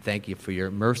thank you for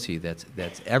your mercy that's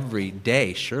every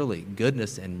day. Surely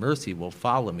goodness and mercy will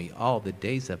follow me all the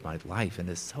days of my life, and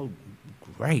it's so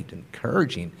great,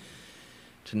 encouraging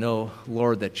to know,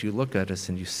 Lord, that you look at us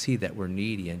and you see that we're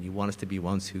needy, and you want us to be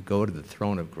ones who go to the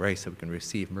throne of grace so we can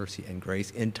receive mercy and grace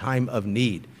in time of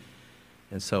need.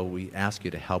 And so we ask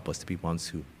you to help us to be ones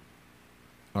who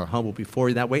are humble before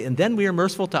you that way. And then we are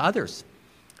merciful to others.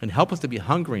 And help us to be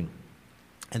hungering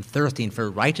and thirsting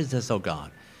for righteousness, O God.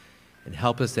 And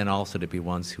help us then also to be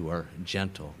ones who are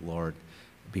gentle, Lord,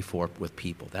 with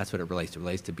people. That's what it relates to. It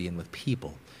relates to being with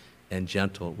people and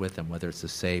gentle with them, whether it's the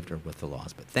saved or with the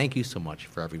lost. But thank you so much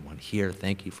for everyone here.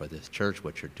 Thank you for this church,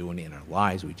 what you're doing in our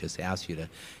lives. We just ask you to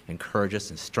encourage us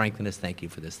and strengthen us. Thank you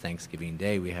for this Thanksgiving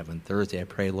Day we have on Thursday. I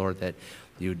pray, Lord, that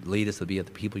you'd lead us to be at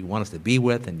the people you want us to be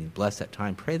with, and you bless that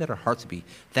time. Pray that our hearts would be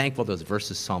thankful. Those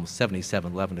verses, Psalm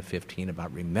 77, 11 to 15,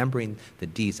 about remembering the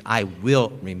deeds. I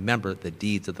will remember the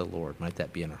deeds of the Lord. Might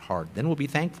that be in our heart. Then we'll be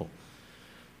thankful.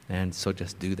 And so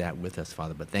just do that with us,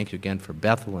 Father. But thank you again for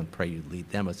Bethel, and pray you lead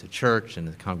them as a church and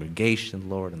the congregation,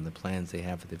 Lord, and the plans they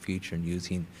have for the future, and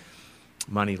using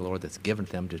money, Lord, that's given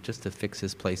to them just to fix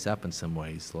this place up in some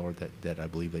ways, Lord, that I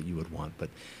believe that you would want. But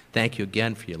thank you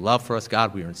again for your love for us,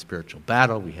 God. We are in spiritual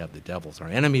battle. We have the devil's our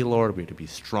enemy, Lord. We are to be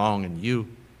strong in you,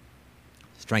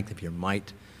 strength of your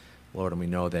might, Lord, and we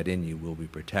know that in you we'll be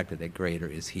protected, that greater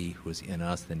is he who is in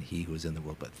us than he who is in the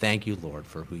world. But thank you, Lord,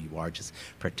 for who you are. Just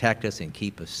protect us and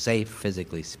keep us safe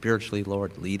physically, spiritually,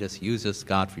 Lord. Lead us, use us,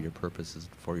 God, for your purposes,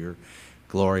 for your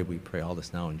glory. We pray all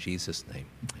this now in Jesus' name.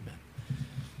 Amen.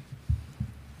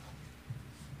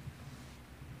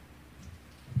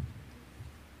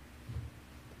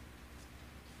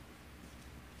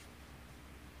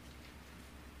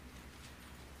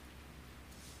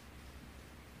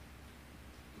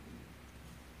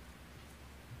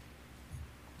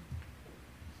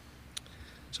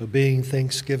 So being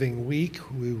Thanksgiving week,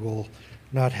 we will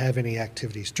not have any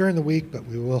activities during the week, but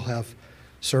we will have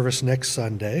service next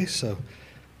Sunday. So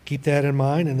keep that in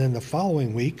mind. And then the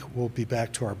following week, we'll be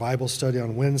back to our Bible study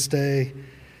on Wednesday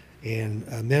and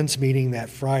a men's meeting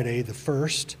that Friday, the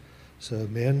 1st. So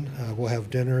men, we'll have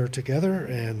dinner together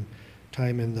and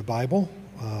time in the Bible.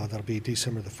 That'll be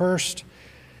December the 1st.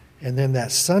 And then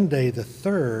that Sunday, the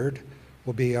 3rd,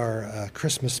 will be our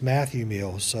Christmas Matthew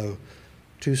meal. So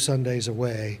 2 Sundays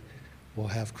away, we'll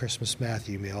have Christmas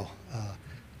Matthew meal. A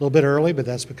little bit early, but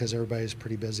that's because everybody's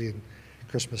pretty busy in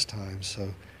Christmas time, so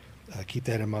keep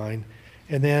that in mind.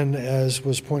 And then, as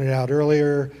was pointed out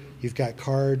earlier, you've got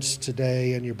cards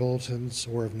today in your bulletins,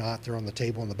 or if not, they're on the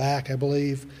table in the back, I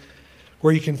believe,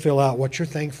 where you can fill out what you're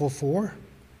thankful for,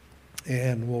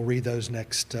 and we'll read those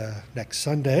next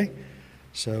Sunday.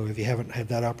 So if you haven't had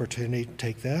that opportunity,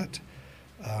 take that.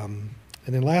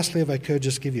 And then lastly, if I could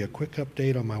just give you a quick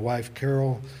update on my wife,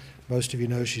 Carol. Most of you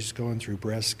know she's going through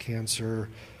breast cancer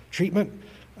treatment.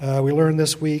 We learned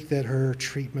this week that her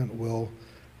treatment will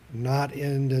not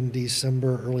end in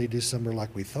December, early December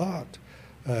like we thought.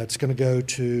 It's going to go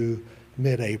to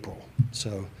mid-April.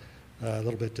 So a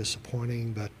little bit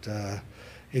disappointing, but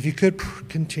if you could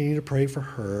continue to pray for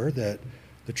her that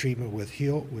the treatment would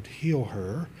heal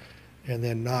her and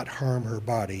then not harm her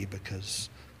body, because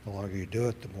the longer you do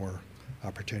it, the more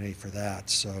opportunity for that.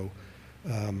 So,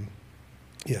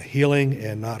 healing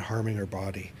and not harming her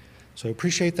body. So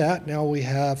appreciate that. Now we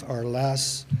have our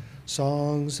last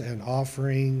songs and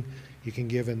offering. You can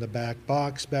give in the back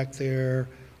box back there,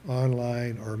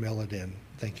 online, or mail it in.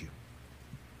 Thank you.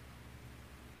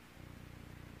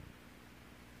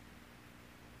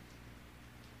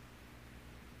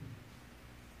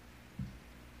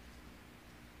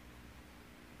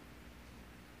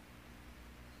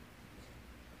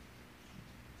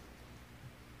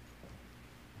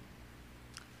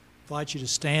 I invite you to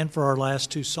stand for our last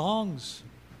two songs.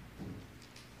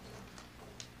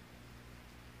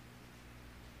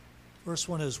 First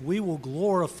one is, "We will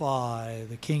glorify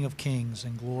the King of Kings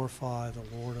and glorify the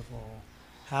Lord of all."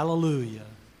 Hallelujah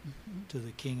to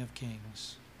the King of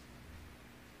Kings.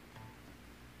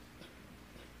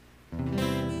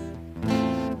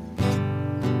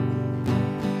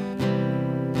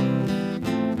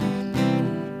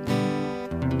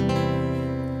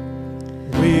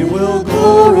 We will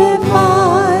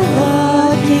glorify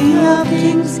the King of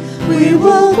Kings. We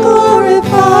will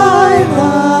glorify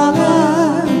the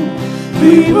Lamb.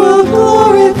 We will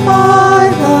glorify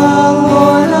the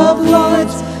Lord of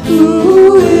Lords,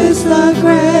 who is the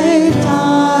great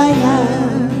I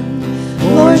am.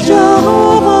 Lord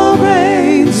Jehovah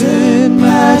reigns in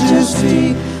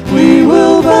majesty. We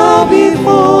will bow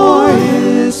before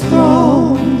his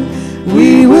throne.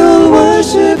 We will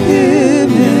worship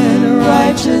him in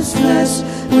righteousness.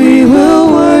 We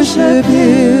will worship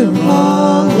him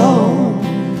alone.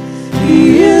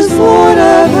 He is Lord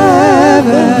of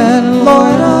heaven,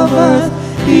 Lord of earth.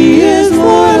 He is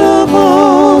Lord of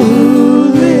all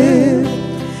who live.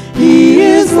 He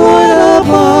is Lord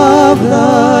above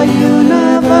the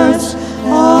universe.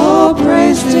 All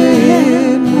praise to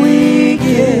him we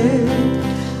give.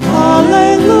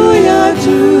 Hallelujah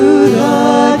to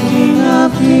the King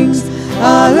of Kings.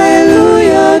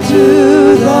 Hallelujah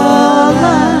to the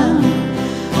Lamb.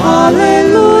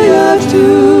 Hallelujah to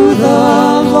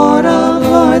the Lord of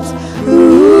Lords,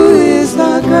 who is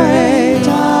the great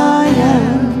I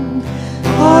am.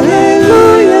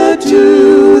 Hallelujah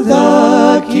to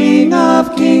the King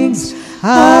of Kings.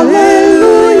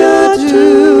 Hallelujah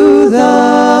to the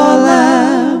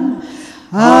Lamb.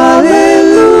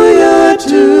 Hallelujah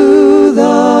to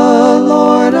the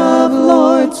Lord of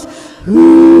Lords,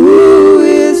 who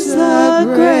is the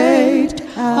great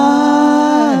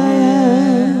I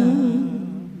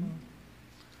am.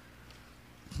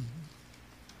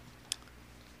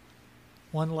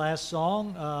 One last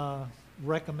song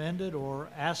recommended or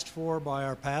asked for by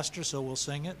our pastor, so we'll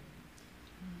sing it.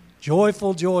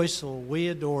 "Joyful, joyful, we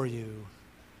adore you.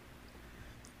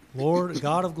 Lord,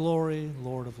 God of glory,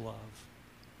 Lord of love."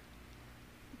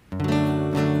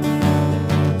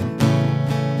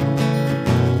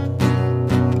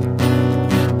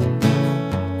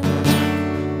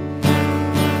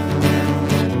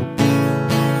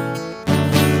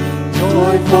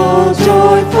 Joyful,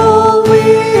 joyful, we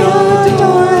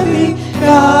adore thee,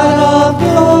 God of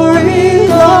glory,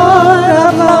 Lord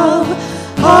of love.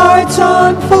 Hearts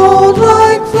unfold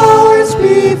like flowers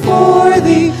before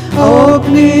thee,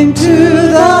 opening to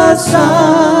the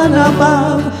sun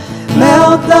above.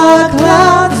 Melt the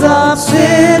clouds of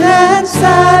sin and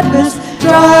sadness,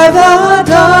 drive the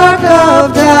dark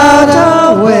of doubt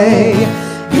away.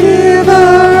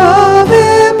 Giver of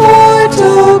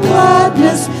immortal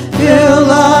gladness, fill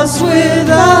us with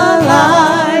the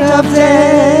light of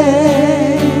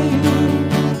day.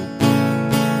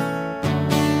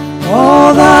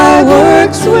 All thy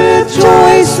works with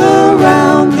joy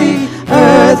surround thee,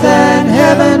 earth and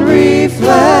heaven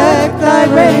reflect thy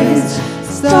rays.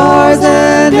 Stars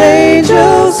and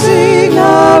angels sing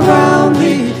around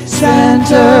thee,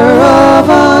 center of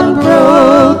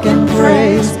unbroken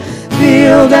praise.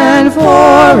 Field and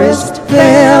forest,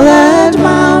 vale and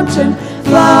mountain,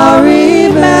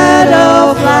 flowery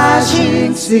meadow,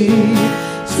 flashing sea,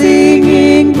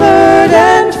 singing bird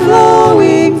and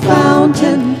flowing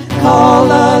fountain,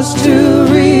 call us to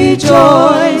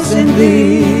rejoice in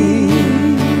thee.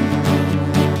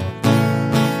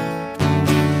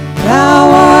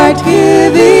 Thou art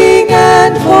giving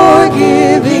and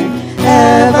forgiving,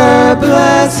 ever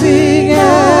blessing,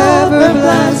 ever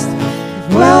blessed,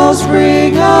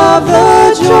 wellspring of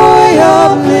the joy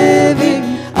of living,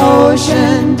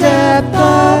 ocean depth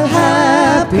of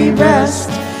happy rest.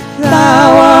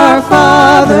 Thou our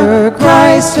Father,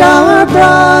 Christ our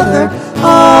brother,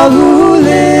 all who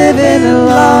live in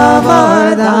love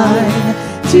are thine.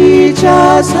 Teach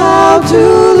us how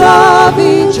to love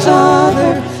each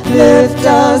other, lift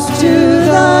us to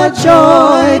the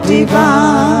joy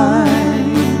divine.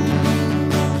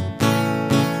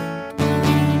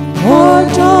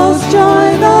 Mortals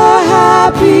join the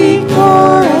happy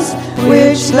chorus,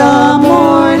 which the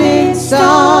morning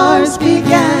stars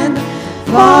began.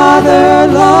 Father,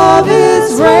 love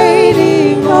is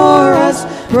reigning o'er us,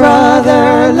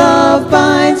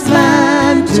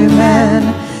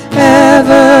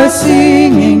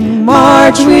 singing,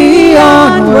 march we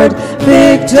onward,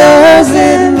 victors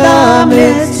in the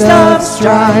midst of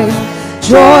strife.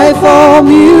 Joyful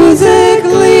music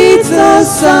leads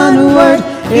us onward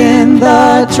in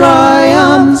the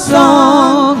triumph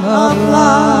song of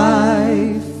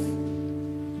life.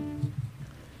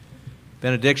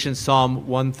 Benediction, Psalm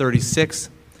 136.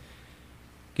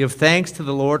 Give thanks to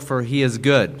the Lord, for he is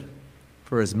good,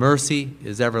 for his mercy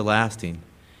is everlasting.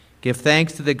 Give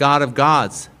thanks to the God of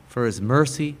gods, for his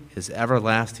mercy is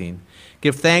everlasting.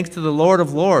 Give thanks to the Lord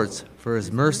of lords, for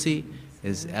his mercy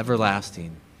is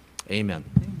everlasting. Amen.